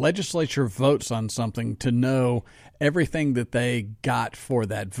if a legislature votes on something to know everything that they got for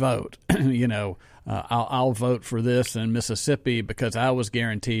that vote. I'll vote for this in Mississippi because I was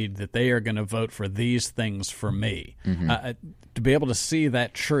guaranteed that they are going to vote for these things for me. Mm-hmm. To be able to see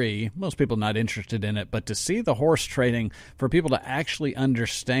that tree, most people are not interested in it, but to see the horse trading, for people to actually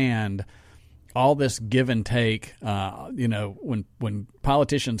understand all this give and take, when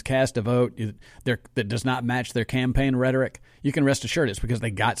politicians cast a vote that does not match their campaign rhetoric, you can rest assured it's because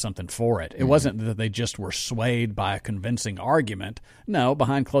they got something for it. It wasn't that they just were swayed by a convincing argument. No,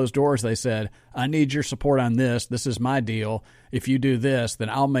 behind closed doors they said, I need your support on this. This is my deal. If you do this, then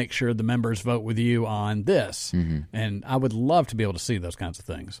I'll make sure the members vote with you on this. Mm-hmm. And I would love to be able to see those kinds of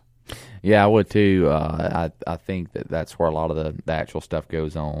things. Yeah, I would too. I think that's where a lot of the actual stuff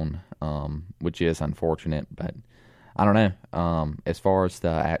goes on, which is unfortunate. But I don't know. As far as the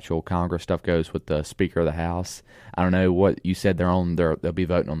actual Congress stuff goes with the Speaker of the House, I don't know what you said. They'll be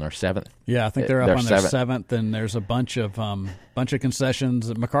voting on their 7th. Yeah, I think they're up on their 7th, and there's a bunch of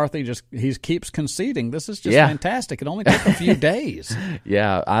concessions. McCarthy he keeps conceding. This is just fantastic. It only took a few days.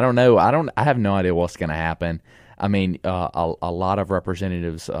 Yeah, I don't know. I have no idea what's going to happen. I mean, a lot of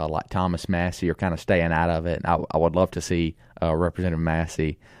representatives like Thomas Massey are kind of staying out of it. I would love to see Representative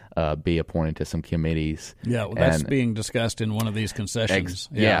Massey be appointed to some committees. Yeah, well, that's being discussed in one of these concessions.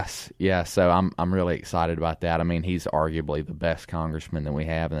 Yes. So I'm really excited about that. I mean, he's arguably the best congressman that we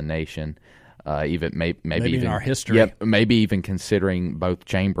have in the nation. Even maybe even in our history. Yep, maybe even considering both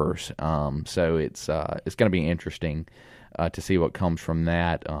chambers. So it's going to be interesting to see what comes from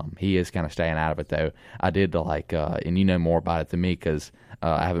that. He is kind of staying out of it, though. I did and you know more about it than me because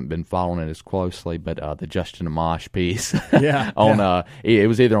I haven't been following it as closely, but the Justin Amash piece it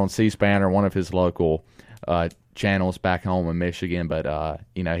was either on C-SPAN or one of his local channels back home in Michigan. But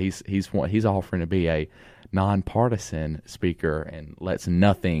he's offering to be a nonpartisan speaker and lets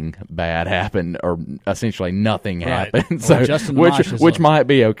nothing bad happen, or essentially nothing happen. Well, so, which might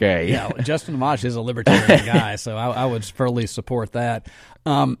be okay. Yeah, Justin Amash is a libertarian guy, so I would fully support that.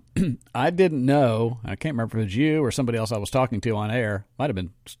 I didn't know. I can't remember if it was you or somebody else I was talking to on air. Might have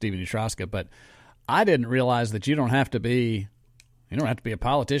been Stephen Ushraska, but I didn't realize that you don't have to be a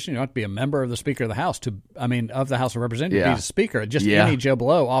politician. You don't have to be a member of the Speaker of the House of the House of Representatives to be the Speaker. Just any Joe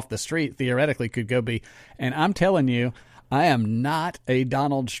Blow off the street theoretically could go be. And I'm telling you, I am not a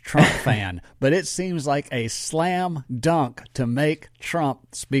Donald Trump fan, but it seems like a slam dunk to make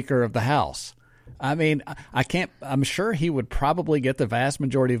Trump Speaker of the House. I mean, I'm sure he would probably get the vast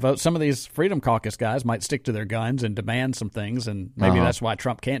majority of votes. Some of these Freedom Caucus guys might stick to their guns and demand some things, and maybe that's why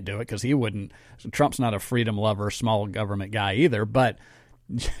Trump can't do it, because he wouldn't. Trump's not a freedom lover, small government guy either, but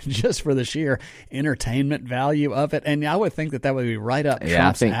just for the sheer entertainment value of it. And I would think that would be right up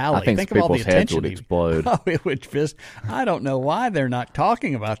Trump's alley. I think of all the people's heads would attention explode. It would just, I don't know why they're not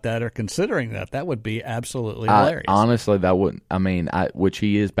talking about that or considering that. That would be absolutely hilarious. Honestly, that wouldn't. I mean, which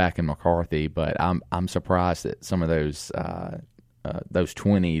he is backing McCarthy, but I'm surprised that some of those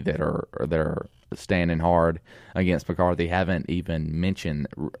 20 that are standing hard against McCarthy haven't even mentioned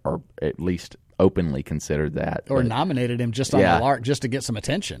or at least openly considered that, or nominated him just on the lark, just to get some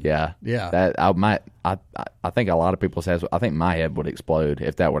attention. Yeah. That I think a lot of people's heads. I think my head would explode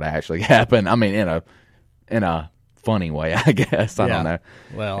if that would actually happen. I mean, in a funny way, I guess. I don't know.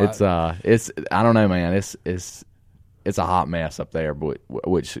 Well, it's I don't know, man. It's a hot mess up there, but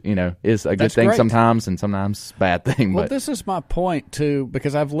which is a good thing great. Sometimes, and sometimes bad thing. Well, but this is my point too,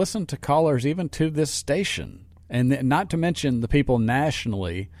 because I've listened to callers even to this station, and not to mention the people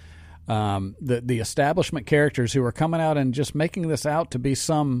nationally, the establishment characters who are coming out and just making this out to be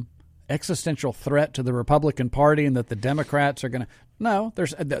some existential threat to the Republican Party, and that the Democrats are going to. No,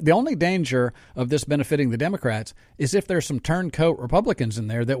 there's the only danger of this benefiting the Democrats is if there's some turncoat Republicans in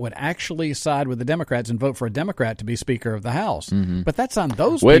there that would actually side with the Democrats and vote for a Democrat to be Speaker of the House. Mm-hmm. But that's on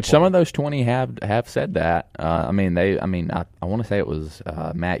those which people. Some of those 20 have said that. I want to say it was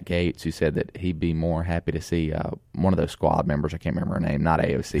Matt Gaetz who said that he'd be more happy to see one of those squad members. I can't remember her name. Not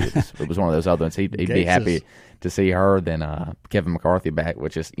AOC. It was one of those other ones. He'd be happy to see her than Kevin McCarthy back,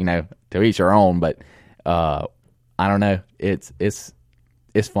 which is to each her own. But I don't know. It's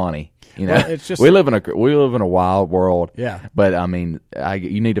funny, Well, it's just, we live in a wild world. Yeah. But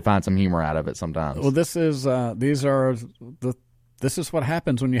you need to find some humor out of it sometimes. Well, this is what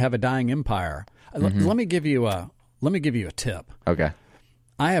happens when you have a dying empire. Mm-hmm. Let me give you a tip. Okay.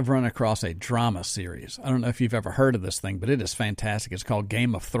 I have run across a drama series. I don't know if you've ever heard of this thing, but it is fantastic. It's called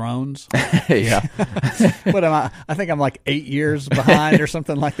Game of Thrones. Yeah. What am I? I think I'm like 8 years behind or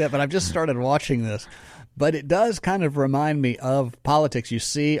something like that, but I've just started watching this. But it does kind of remind me of politics. You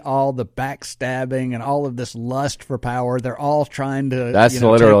see all the backstabbing and all of this lust for power. They're all trying to. That's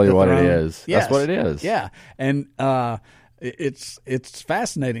literally what it is. Yes. That's what it is. Yeah, and it's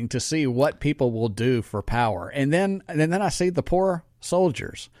fascinating to see what people will do for power. And then I see the poor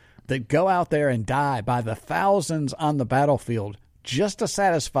soldiers that go out there and die by the thousands on the battlefield just to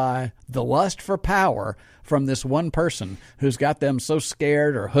satisfy the lust for power from this one person who's got them so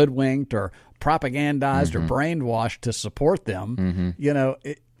scared or hoodwinked or propagandized or brainwashed to support them.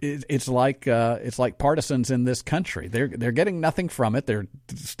 It's like partisans in this country. They're getting nothing from it. Their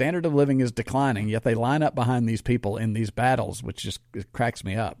standard of living is declining, yet they line up behind these people in these battles, which just cracks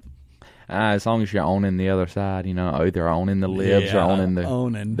me up. As long as you're owning the other side, either owning the libs or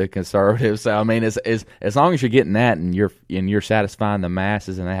owning the conservatives. So I mean, as long as you're getting that and you're satisfying the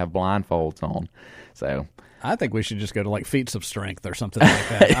masses, and they have blindfolds on. So I think we should just go to like feats of strength or something like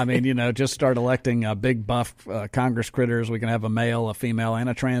that. I mean, just start electing big buff Congress critters. We can have a male, a female, and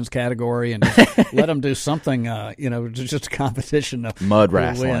a trans category, and just let them do something. Just a competition of mud who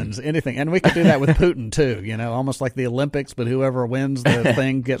wrestling, wins anything. And we could do that with Putin too. Almost like the Olympics, but whoever wins the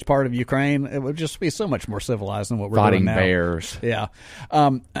thing gets part of Ukraine. It would just be so much more civilized than what we're doing now. Fighting bears. Yeah.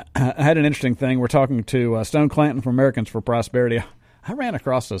 I had an interesting thing. We're talking to Stone Clanton from Americans for Prosperity. I ran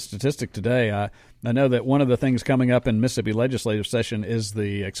across a statistic today. I know that one of the things coming up in Mississippi legislative session is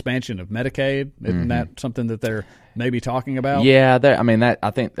the expansion of Medicaid. Isn't that something that they're maybe talking about? Yeah, I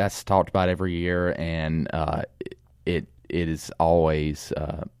think that's talked about every year, and it is always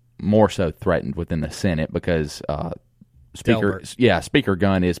more so threatened within the Senate because Speaker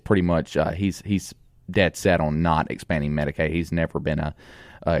Gunn is pretty much he's dead set on not expanding Medicaid. He's never been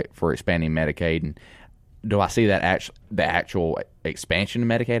for expanding Medicaid. And do I see that the actual expansion of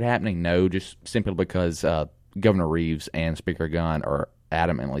Medicaid happening? No, just simply because Governor Reeves and Speaker Gunn are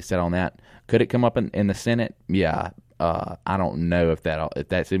adamantly set on that. Could it come up in the Senate? Yeah. I don't know if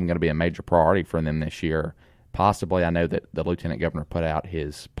that's even going to be a major priority for them this year. Possibly. I know that the Lieutenant Governor put out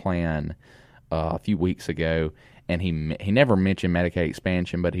his plan a few weeks ago, and he never mentioned Medicaid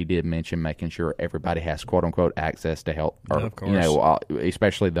expansion, but he did mention making sure everybody has quote unquote access to health, or of course.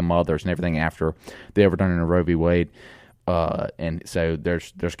 Especially the mothers and everything after the overturning of Roe v. Wade. And so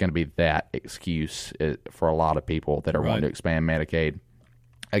there's going to be that excuse for a lot of people that are wanting to expand Medicaid.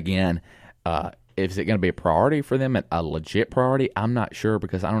 Again, is it going to be a priority for them, a legit priority? I'm not sure,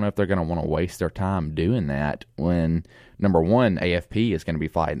 because I don't know if they're going to want to waste their time doing that when, number one, AFP is going to be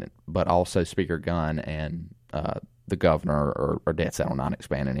fighting it, but also Speaker Gunn and the governor are dead set on not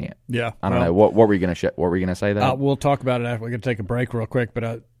expanding it. Yeah, I don't know. What were you going to say there? We'll talk about it after. We're going to take a break real quick,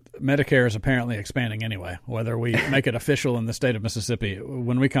 but Medicare is apparently expanding anyway, whether we make it official in the state of Mississippi.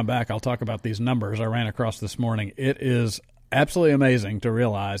 When we come back, I'll talk about these numbers I ran across this morning. It is absolutely amazing to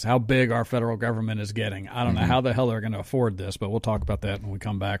realize how big our federal government is getting. I don't know how the hell they're going to afford this, but we'll talk about that when we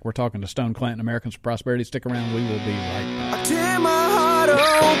come back. We're talking to Stone Clanton, Americans for Prosperity. Stick around. We will be right back. I tear my heart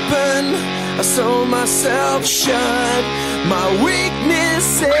open, I sew myself shut. My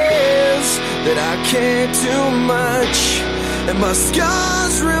weakness is that I care too much, and my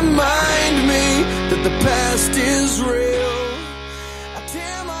scars remind me that the past is real.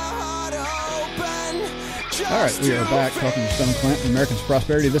 All right, we are back talking to Stone Clanton, Americans for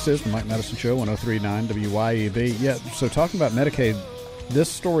Prosperity. This is the Mike Madison Show, 103.9 WYEB. Yeah, so talking about Medicaid, this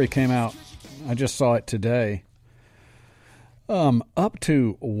story came out, I just saw it today. Up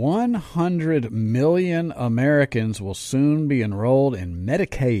to 100 million Americans will soon be enrolled in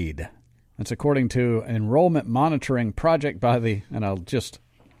Medicaid. That's according to an enrollment monitoring project by the, and I'm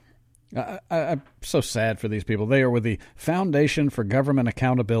so sad for these people. They are with the Foundation for Government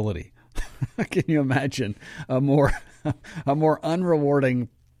Accountability. Can you imagine a more unrewarding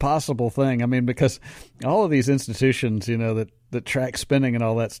possible thing? I mean, because all of these institutions, that track spending and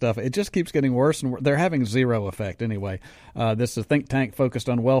all that stuff, it just keeps getting worse, and they're having zero effect anyway. This is a think tank focused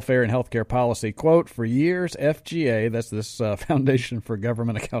on welfare and healthcare policy. Quote, for years, FGA, that's this Foundation for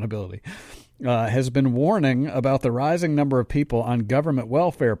Government Accountability, has been warning about the rising number of people on government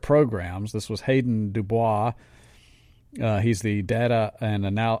welfare programs. This was Hayden Dubois. He's the data and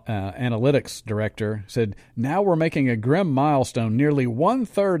analytics director, said, now we're making a grim milestone. Nearly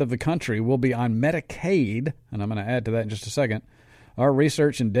 1/3 of the country will be on Medicaid, and I'm going to add to that in just a second. Our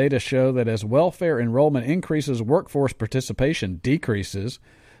research and data show that as welfare enrollment increases, workforce participation decreases.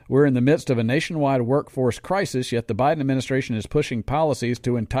 We're in the midst of a nationwide workforce crisis, yet the Biden administration is pushing policies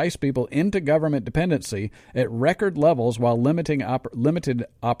to entice people into government dependency at record levels while limited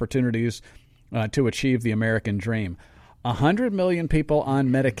opportunities to achieve the American dream. 100 million people on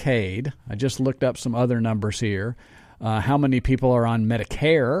Medicaid. I just looked up some other numbers here. How many people are on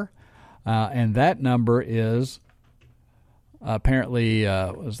Medicare? And that number is apparently,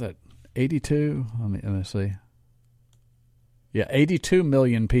 was that 82? Let me see. Yeah, 82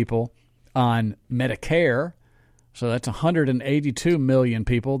 million people on Medicare. So that's 182 million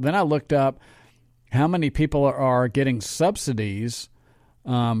people. Then I looked up how many people are getting subsidies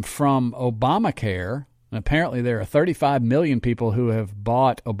from Obamacare. And apparently there are 35 million people who have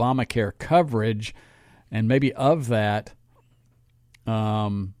bought Obamacare coverage, and maybe of that,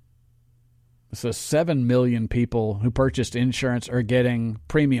 so 7 million people who purchased insurance are getting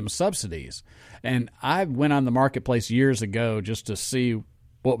premium subsidies. And I went on the marketplace years ago just to see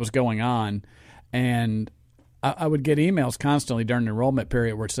what was going on, and I would get emails constantly during the enrollment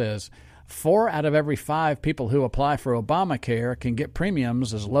period where it says, 4 out of every 5 people who apply for Obamacare can get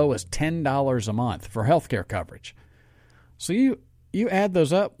premiums as low as $10 a month for health care coverage. So you add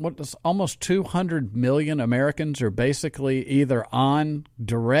those up, almost 200 million Americans are basically either on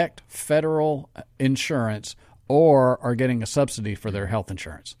direct federal insurance or are getting a subsidy for their health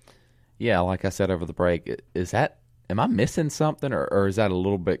insurance. Yeah, like I said over the break, am I missing something, or is that a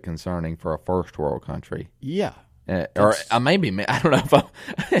little bit concerning for a first world country? Yeah. Or I don't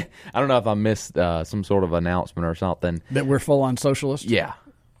know if I missed some sort of announcement or something that we're full on socialist. Yeah.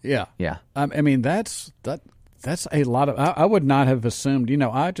 I mean, that's a lot of. I would not have assumed.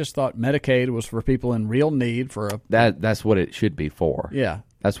 I just thought Medicaid was for people in real need for a. That's what it should be for. Yeah,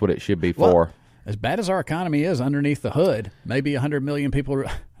 that's what it should be for. Well, as bad as our economy is, underneath the hood, maybe 100 million people.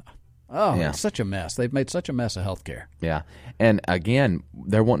 It's such a mess. They've made such a mess of healthcare. Yeah, and again,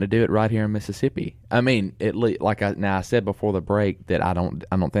 they're wanting to do it right here in Mississippi. I mean, I said before the break that I don't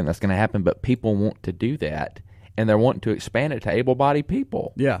think that's going to happen, but people want to do that, and they're wanting to expand it to able-bodied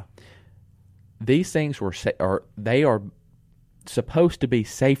people. Yeah, these things are supposed to be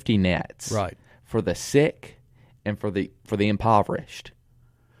safety nets, right, for the sick and for the impoverished.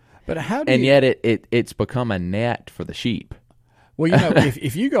 But how do and yet it's become a net for the sheep. Well,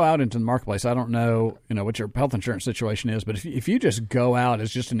 if you go out into the marketplace, I don't know, what your health insurance situation is, but if you just go out as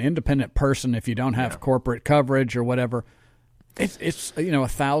just an independent person, if you don't have corporate coverage or whatever, it's $1,000,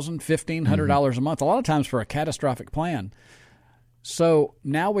 $1,500 a month, a lot of times for a catastrophic plan. So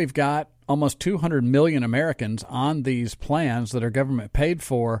now we've got almost 200 million Americans on these plans that are government paid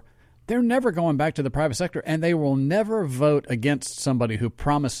for. They're never going back to the private sector, and they will never vote against somebody who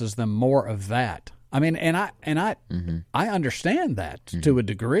promises them more of that. I mean, and I understand that to a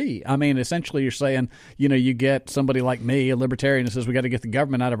degree. I mean, essentially, you're saying, you get somebody like me, a libertarian, who says we got to get the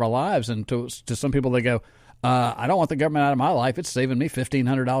government out of our lives, and to some people they go, I don't want the government out of my life. It's saving me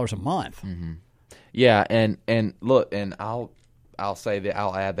 $1,500 a month. Mm-hmm. Yeah, and look, and I'll say that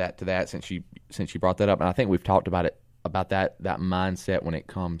I'll add that to that since you brought that up, and I think we've talked about that mindset when it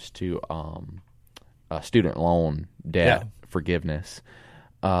comes to student loan debt forgiveness.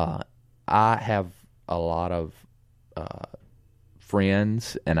 I have a lot of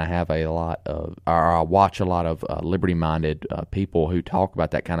friends, and I watch a lot of liberty-minded people who talk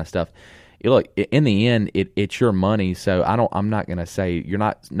about that kind of stuff. Look, in the end, it's your money, so I'm not going to say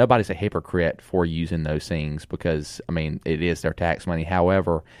nobody's a hypocrite for using those things because, I mean, it is their tax money.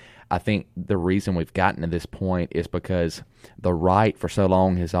 However, I think the reason we've gotten to this point is because the right for so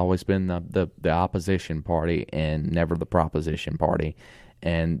long has always been the opposition party and never the proposition party.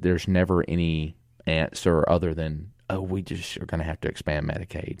 And there's never any answer other than we just are going to have to expand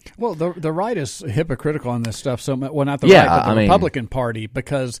Medicaid. Well, the right is hypocritical on this stuff. So, well, not the right, but the Republican Party,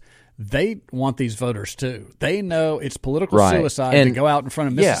 because they want these voters too. They know it's political suicide to go out in front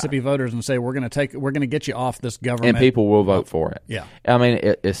of Mississippi voters and say we're going to get you off this government, and people will vote for it. Yeah, I mean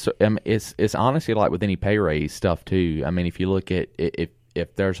it's honestly like with any pay raise stuff too. I mean, if you look at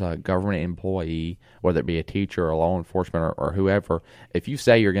if there's a government employee, whether it be a teacher or law enforcement or whoever, if you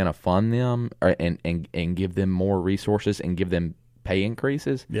say you're going to fund them and give them more resources and give them pay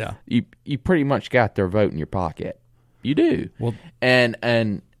increases, you pretty much got their vote in your pocket. You do. Well,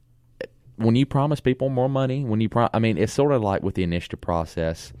 and when you promise people more money, I mean, it's sort of like with the initiative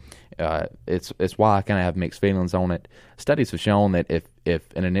process. It's why I kind of have mixed feelings on it. Studies have shown that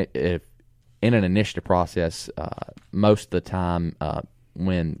if in an initiative process, most of the time,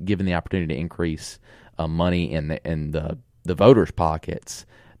 when given the opportunity to increase money in the voters' pockets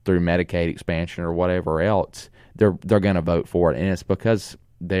through Medicaid expansion or whatever else, they're going to vote for it, and it's because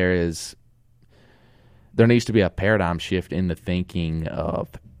there needs to be a paradigm shift in the thinking of,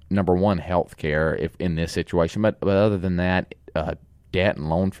 number one, health care if in this situation, but other than that, debt and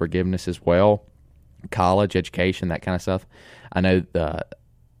loan forgiveness as well, college education, that kind of stuff. I know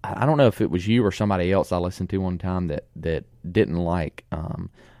I don't know if it was you or somebody else I listened to one time that didn't like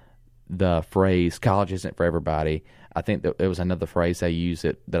the phrase "college isn't for everybody." I think that it was another phrase they used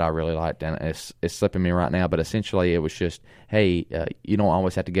that I really liked, and it's slipping me right now. But essentially, it was just, hey, you don't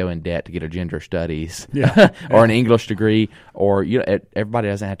always have to go in debt to get a gender studies or an English degree, or everybody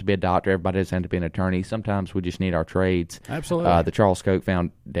doesn't have to be a doctor. Everybody doesn't have to be an attorney. Sometimes we just need our trades. Absolutely. The Charles Koch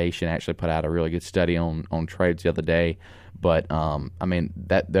Foundation actually put out a really good study on trades the other day. But I mean,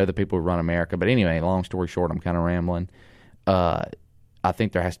 they're the people who run America. But anyway, long story short, I'm kind of rambling. I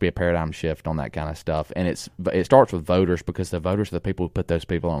think there has to be a paradigm shift on that kind of stuff, and it starts with voters, because the voters are the people who put those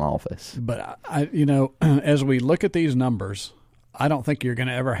people in office. But as we look at these numbers, I don't think you're going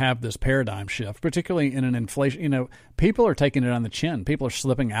to ever have this paradigm shift, particularly in an inflation. People are taking it on the chin. People are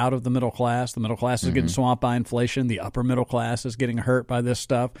slipping out of the middle class. The middle class is getting swamped by inflation. The upper middle class is getting hurt by this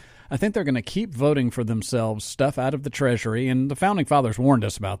stuff. I think they're going to keep voting for themselves stuff out of the Treasury, and the Founding Fathers warned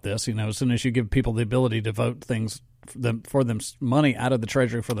us about this. As soon as you give people the ability to vote things for them money out of the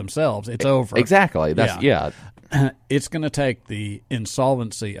Treasury for themselves, it's over. Exactly. It's going to take the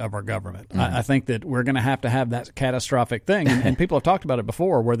insolvency of our government. Mm-hmm. I think that we're going to have that catastrophic thing, and people have talked about it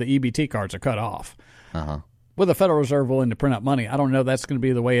before, where the EBT cards are cut off. With the Federal Reserve willing to print up money, I don't know that's going to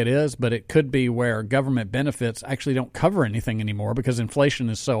be the way it is, but it could be where government benefits actually don't cover anything anymore, because inflation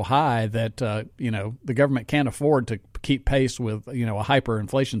is so high that the government can't afford to keep pace with a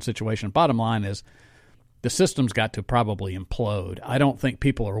hyperinflation situation. Bottom line is, the system's got to probably implode. I don't think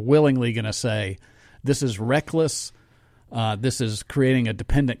people are willingly going to say, this is reckless, this is creating a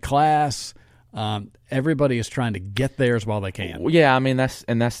dependent class. Everybody is trying to get theirs while they can. Yeah, I mean, that's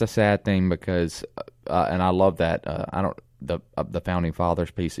the sad thing, because and I love that the Founding Fathers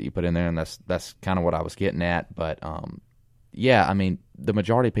piece that you put in there, and that's kind of what I was getting at. But yeah, I mean, the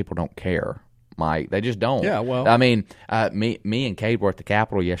majority of people don't care, Mike. They just don't. Yeah, well, I mean, me and Cade were at the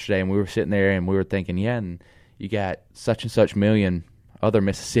Capitol yesterday, and we were sitting there and we were thinking, yeah, and you got such and such million other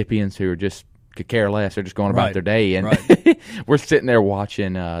Mississippians who are just could care less. They're just going about their day, and we're sitting there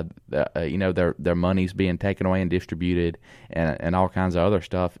watching, their money's being taken away and distributed, and all kinds of other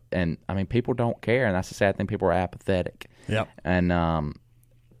stuff. And I mean, people don't care, and that's the sad thing. People are apathetic. Yep. And I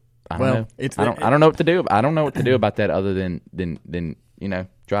don't know what to do. I don't know what to do about that other than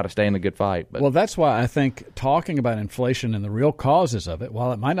try to stay in the good fight. But. Well, that's why I think talking about inflation and the real causes of it,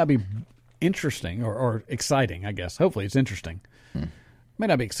 while it might not be interesting or exciting, I guess, hopefully it's interesting. It may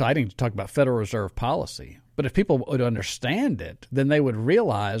not be exciting to talk about Federal Reserve policy, but if people would understand it, then they would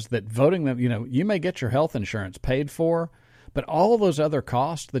realize that voting them, you may get your health insurance paid for, but all those other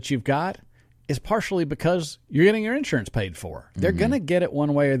costs that you've got is partially because you're getting your insurance paid for. They're going to get it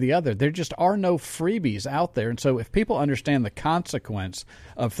one way or the other. There just are no freebies out there. And so if people understand the consequence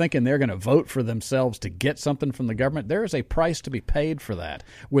of thinking they're going to vote for themselves to get something from the government, there is a price to be paid for that.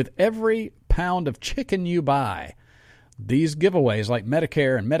 With every pound of chicken you buy, these giveaways like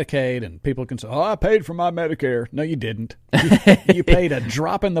Medicare and Medicaid, and people can say, I paid for my Medicare. No, you didn't. You paid a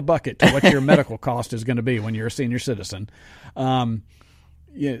drop in the bucket to what your medical cost is going to be when you're a senior citizen.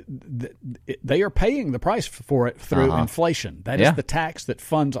 They are paying the price for it through inflation. That is the tax that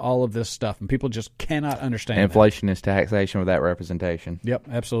funds all of this stuff, and people just cannot understand inflation is taxation without representation. Yep,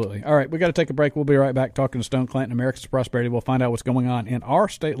 absolutely. All right, we got to take a break. We'll be right back talking to Stone Clanton, America's Prosperity. We'll find out what's going on in our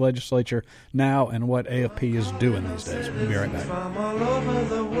state legislature now and what AFP is doing these days. We'll be right back. From all over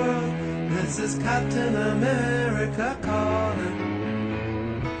the world, this is Captain America calling.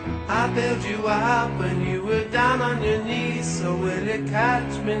 I bailed you out when you were down on your knees. So will it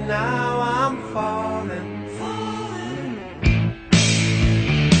catch me now? I'm falling.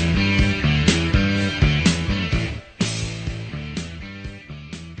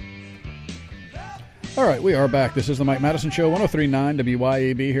 All right, we are back. This is the Mike Madison Show, 103.9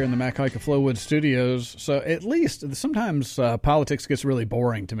 WYAB here in the Mac Haik of Flowwood Studios. So at least sometimes politics gets really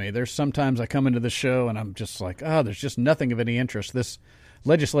boring to me. There's sometimes I come into the show and I'm just like, there's just nothing of any interest. This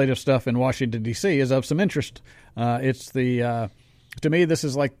legislative stuff in Washington, D.C. is of some interest. To me, this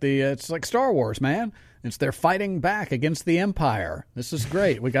is like it's like Star Wars, man. They're fighting back against the Empire. This is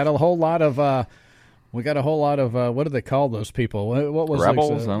great. We got a whole lot of what do they call those people? What was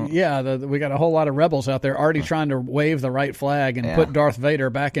rebels? We got a whole lot of rebels out there already trying to wave the right flag and put Darth Vader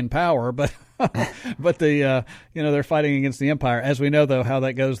back in power, but they're fighting against the Empire. As we know, though, how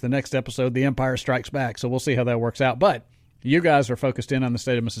that goes. The next episode, the Empire strikes back. So we'll see how that works out. But you guys are focused in on the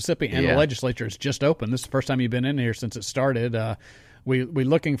state of Mississippi, and the legislature is just open. This is the first time you've been in here since it started. We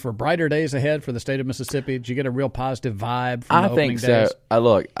looking for brighter days ahead for the state of Mississippi. Did you get a real positive vibe from the opening days?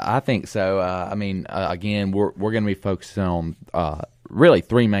 I think so. Again, we're going to be focusing on really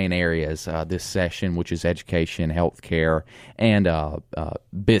three main areas this session, which is education, healthcare, and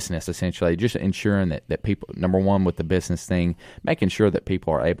business, essentially. Just ensuring that people, number one, with the business thing, making sure that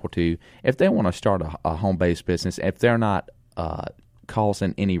people are able to, if they want to start a home-based business, if they're not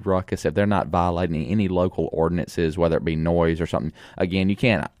causing any ruckus, if they're not violating any local ordinances, whether it be noise or something. Again, you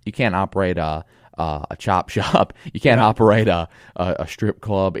can't operate a chop shop. You can't operate a strip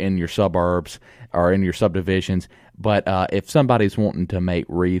club in your suburbs or in your subdivisions. But if somebody's wanting to make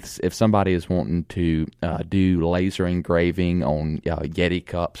wreaths, if somebody is wanting to do laser engraving on Yeti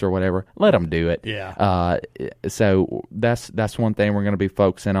cups or whatever, let them do it. Yeah. So that's one thing we're going to be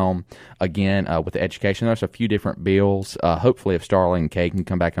focusing on. Again, with the education, there's a few different bills. Hopefully, if Starling and Kay can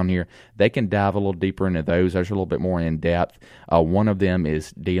come back on here, they can dive a little deeper into those. There's a little bit more in depth. One of them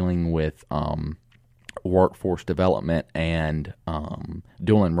is dealing with workforce development and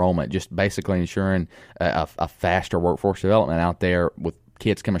dual enrollment, just basically ensuring a faster workforce development out there with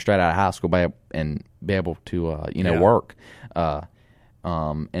kids coming straight out of high school and be able to work.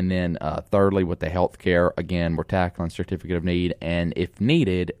 And then thirdly, with the health care, again, we're tackling certificate of need and, if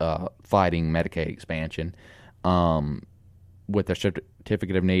needed, fighting Medicaid expansion. With the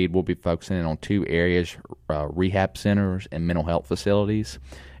certificate of need, we'll be focusing on two areas, rehab centers and mental health facilities.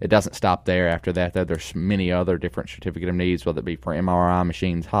 It doesn't stop there. After that, though, there's many other different certificate of needs, whether it be for MRI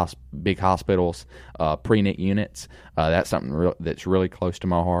machines, big hospitals, pre-NIC units. That's something that's really close to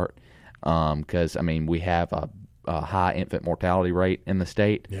my heart because, we have a high infant mortality rate in the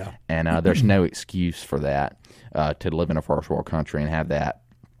state, and there's no excuse for that to live in a first world country and have that.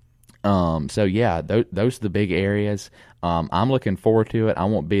 Those are the big areas. I'm looking forward to it. I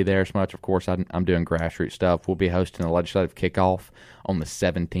won't be there as much. Of course, I'm doing grassroots stuff. We'll be hosting a legislative kickoff on the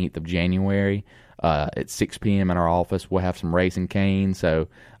 17th of January at 6 p.m. in our office. We'll have some Raising Cane's. So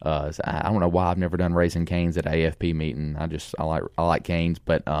I don't know why I've never done Raising Cane's at AFP meeting. I like canes,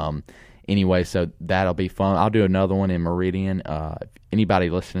 but anyway, so that'll be fun. I'll do another one in Meridian. If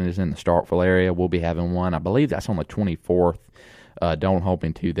anybody listening is in the Starkville area, we'll be having one. I believe that's on the 24th. Don't hold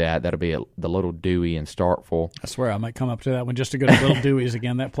me to that. That'll be at the Little Dewey in Starkville. I swear I might come up to that one just to go to Little Dewey's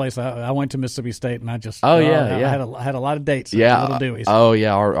again. That place, I went to Mississippi State and I had a lot of dates at Little Dewey's. Oh,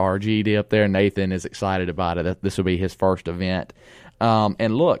 yeah. Our GD up there, Nathan, is excited about it. This will be his first event.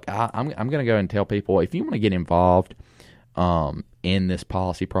 And look, I'm going to go and tell people, if you want to get involved in this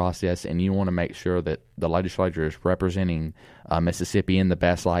policy process and you want to make sure that the legislature is representing Mississippi in the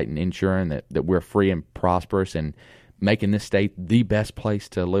best light and ensuring that we're free and prosperous and making this state the best place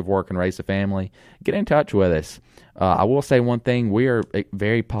to live, work, and raise a family, get in touch with us. I will say one thing. We are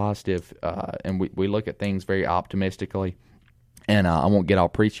very positive, and we look at things very optimistically. And I won't get all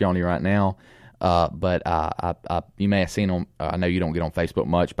preachy on you right now, but you may have seen I know you don't get on Facebook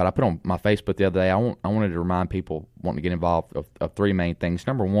much, but I put on my Facebook the other day, I wanted to remind people wanting to get involved of three main things.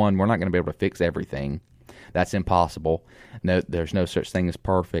 Number one, we're not going to be able to fix everything. That's impossible. No, there's no such thing as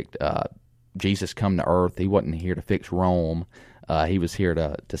perfect. Jesus come to earth. He wasn't here to fix Rome. He was here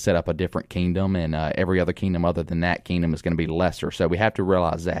to set up a different kingdom, and every other kingdom other than that kingdom is going to be lesser. So we have to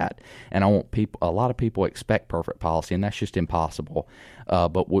realize that. And a lot of people expect perfect policy, and that's just impossible.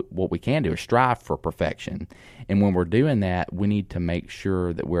 But what we can do is strive for perfection. And when we're doing that, we need to make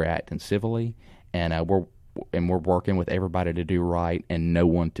sure that we're acting civilly, and we're working with everybody to do right and no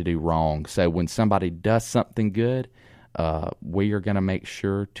one to do wrong. So when somebody does something good, we are going to make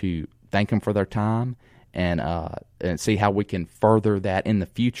sure to thank them for their time and see how we can further that in the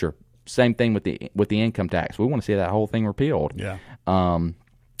future. Same thing with the income tax. We want to see that whole thing repealed. Yeah.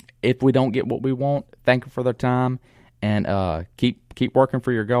 if we don't get what we want, thank them for their time, and keep working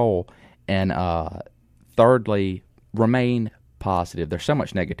for your goal. And thirdly, remain positive. There's so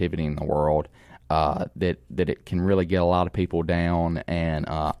much negativity in the world that it can really get a lot of people down. And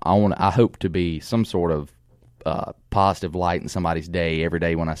I hope to be some sort of positive light in somebody's day every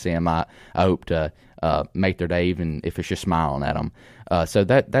day when I see them. I hope to make their day, even if it's just smiling at them. So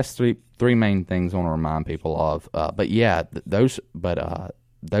that's three main things I want to remind people of.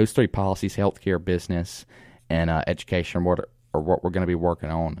 Those three policies: healthcare, business, and education, are what we're going to be working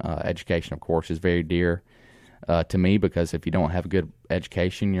on. Education, of course, is very dear to me, because if you don't have a good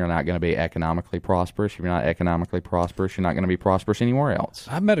education, you're not going to be economically prosperous. If you're not economically prosperous, you're not going to be prosperous anywhere else.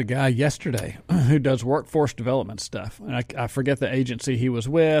 I met a guy yesterday who does workforce development stuff. And I forget the agency he was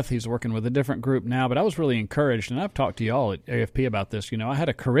with. He's working with a different group now, but I was really encouraged, and I've talked to you all at AFP about this. I had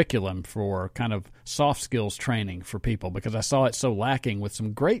a curriculum for kind of soft skills training for people because I saw it so lacking with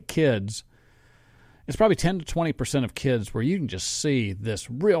some great kids. It's probably 10 to 20% of kids where you can just see this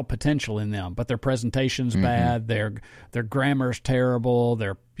real potential in them, but their presentation's bad, their grammar's terrible,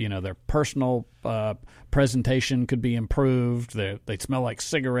 their personal presentation could be improved, they smell like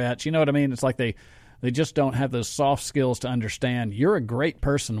cigarettes. You know what I mean? It's like they just don't have those soft skills to understand you're a great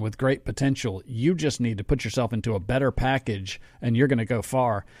person with great potential. You just need to put yourself into a better package, and you're going to go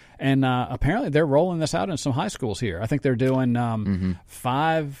far. And apparently they're rolling this out in some high schools here. I think they're doing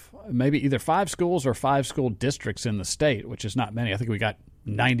maybe either 5 schools or 5 school districts in the state, which is not many. I think we got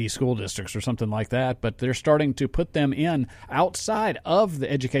 90 school districts or something like that. But they're starting to put them in outside of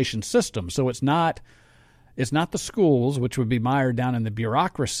the education system. So it's not the schools, which would be mired down in the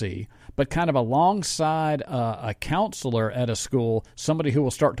bureaucracy, but kind of alongside a counselor at a school, somebody who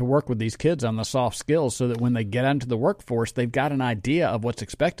will start to work with these kids on the soft skills so that when they get into the workforce, they've got an idea of what's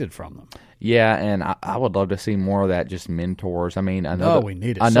expected from them. Yeah, and I would love to see more of that, just mentors. I mean, we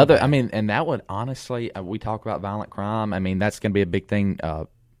need it. And that would honestly, we talk about violent crime. I mean, that's going to be a big thing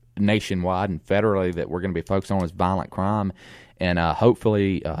nationwide and federally that we're going to be focused on is violent crime. And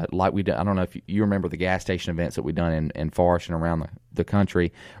hopefully, like we did, I don't know if you remember the gas station events that we've done in Forest and around the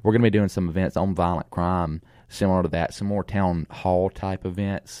country. We're going to be doing some events on violent crime similar to that, some more town hall type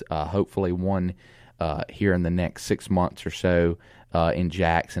events. Hopefully one here in the next 6 months or so in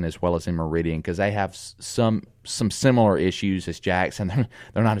Jackson as well as in Meridian, because they have some similar issues as Jackson.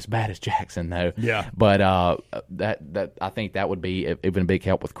 They're not as bad as Jackson, though. Yeah. But that I think that would be even a big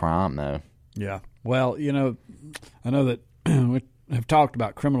help with crime, though. Yeah. Well, I know that we have talked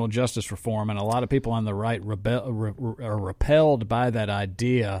about criminal justice reform, and a lot of people on the right are repelled by that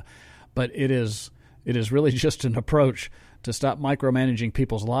idea, but it is really just an approach to stop micromanaging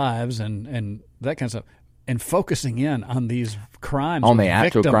people's lives and that kind of stuff, and focusing in on these crimes, on the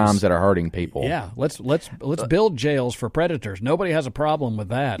actual crimes that are hurting people. Yeah, let's build jails for predators. Nobody has a problem with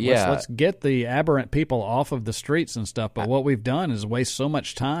that. Yeah. Let's get the aberrant people off of the streets and stuff. But what we've done is waste so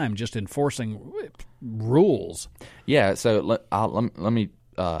much time just enforcing rules. Yeah. So let me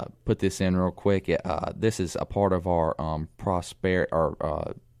put this in real quick. This is a part of our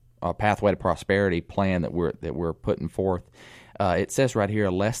our pathway to prosperity plan that we're putting forth. It says right here,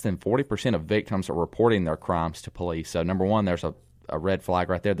 less than 40% of victims are reporting their crimes to police. So number one, there's a red flag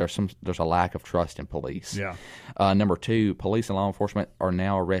right there. There's a lack of trust in police. Yeah. Number two, police and law enforcement are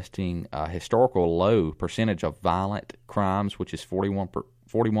now arresting a historical low percentage of violent crimes, which is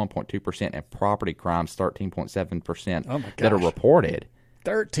 41.2%, and property crimes 13.7% that are reported.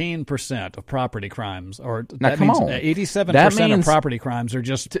 13% of property crimes, or now, that means 87% of property crimes are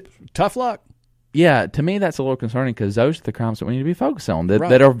just tough luck. Yeah, to me that's a little concerning because those are the crimes that we need to be focused on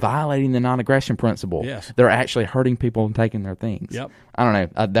that are violating the non-aggression principle. Yes. They're actually hurting people and taking their things. Yep. I don't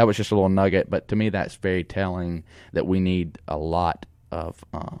know. That was just a little nugget, but to me that's very telling that we need a lot of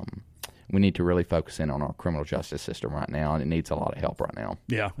we need to really focus in on our criminal justice system right now, and it needs a lot of help right now.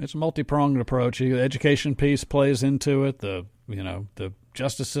 Yeah, it's a multi-pronged approach. The education piece plays into it. The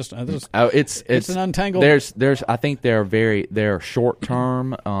justice system. It's an untangled. I think there are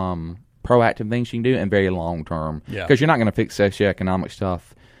short-term proactive things you can do and very long-term. Yeah. Because you're not going to fix socioeconomic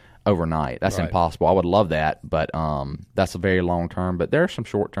stuff overnight. That's impossible. I would love that, but that's a very long-term. But there are some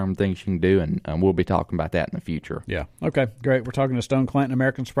short-term things you can do, and we'll be talking about that in the future. Yeah. Okay, great. We're talking to Stone Clanton,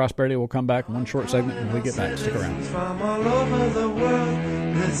 Americans for Prosperity. We'll come back in one short segment when we get back. Stick around. From all over the world,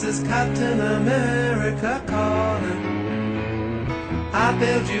 this is Captain America calling. I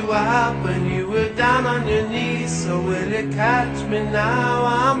bailed you out when you were down on your knees, so will you catch me now?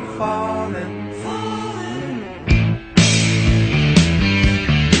 I'm falling.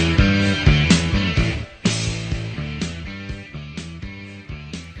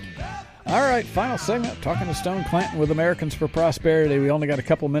 All right, right, final segment, talking to Stone Clanton with Americans for Prosperity. We only got a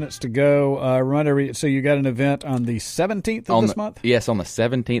couple minutes to go. So you got an event on the 17th of this month? Yes, on the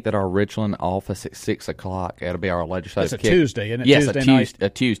 17th at our Richland office at 6 o'clock. It'll be our legislative That's a Tuesday, isn't it? Yes, Tuesday night? a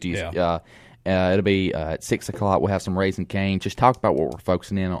Tuesday. Yeah. It'll be at 6 o'clock. We'll have some Raising Cane. Just talk about what we're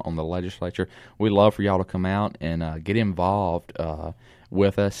focusing in on the legislature. We'd love for y'all to come out and get involved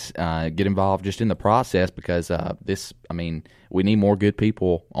with us. Get involved just in the process because we need more good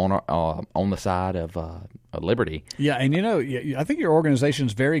people on the side of liberty. Yeah, and I think your organization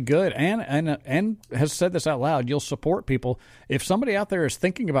is very good and has said this out loud. You'll support people. If somebody out there is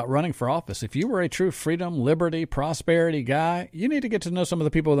thinking about running for office, if you were a true freedom, liberty, prosperity guy, you need to get to know some of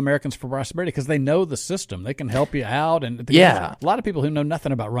the people with Americans for Prosperity because they know the system. They can help you out. And a lot of people who know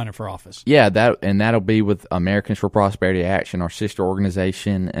nothing about running for office. Yeah, that'll be with Americans for Prosperity Action, our sister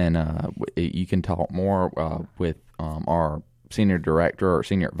organization, and you can talk more with our senior director or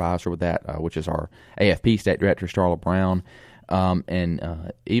senior advisor with that, which is our AFP state director, Starla Brown,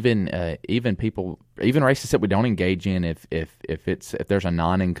 and even people, even races that we don't engage in, if there's a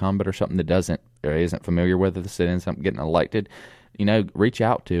non-incumbent or something that isn't familiar with us that ends up getting elected, reach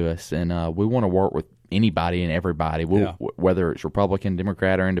out to us, and we want to work with anybody and everybody, whether it's Republican,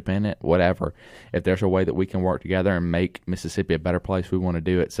 Democrat, or Independent, whatever. If there's a way that we can work together and make Mississippi a better place, we want to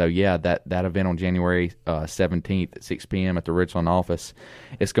do it. So, that event on January 17th at 6 p.m. at the Richland office,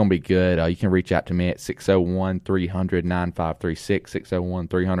 it's going to be good. You can reach out to me at 601-300-9536,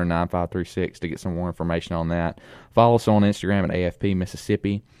 601-300-9536 to get some more information on that. Follow us on Instagram at AFP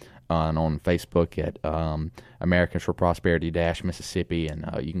Mississippi. And on Facebook at Americans for Prosperity Mississippi, and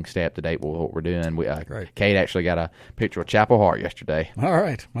you can stay up to date with what we're doing. Kate actually got a picture of Chapel Hart yesterday. All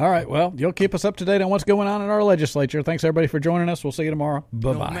right. Well, you'll keep us up to date on what's going on in our legislature. Thanks, everybody, for joining us. We'll see you tomorrow.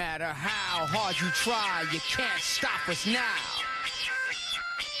 Bye-bye. No matter how hard you try, you can't stop us now.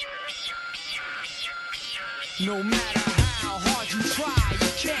 No matter how hard you try, you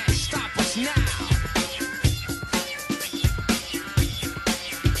can't stop us now.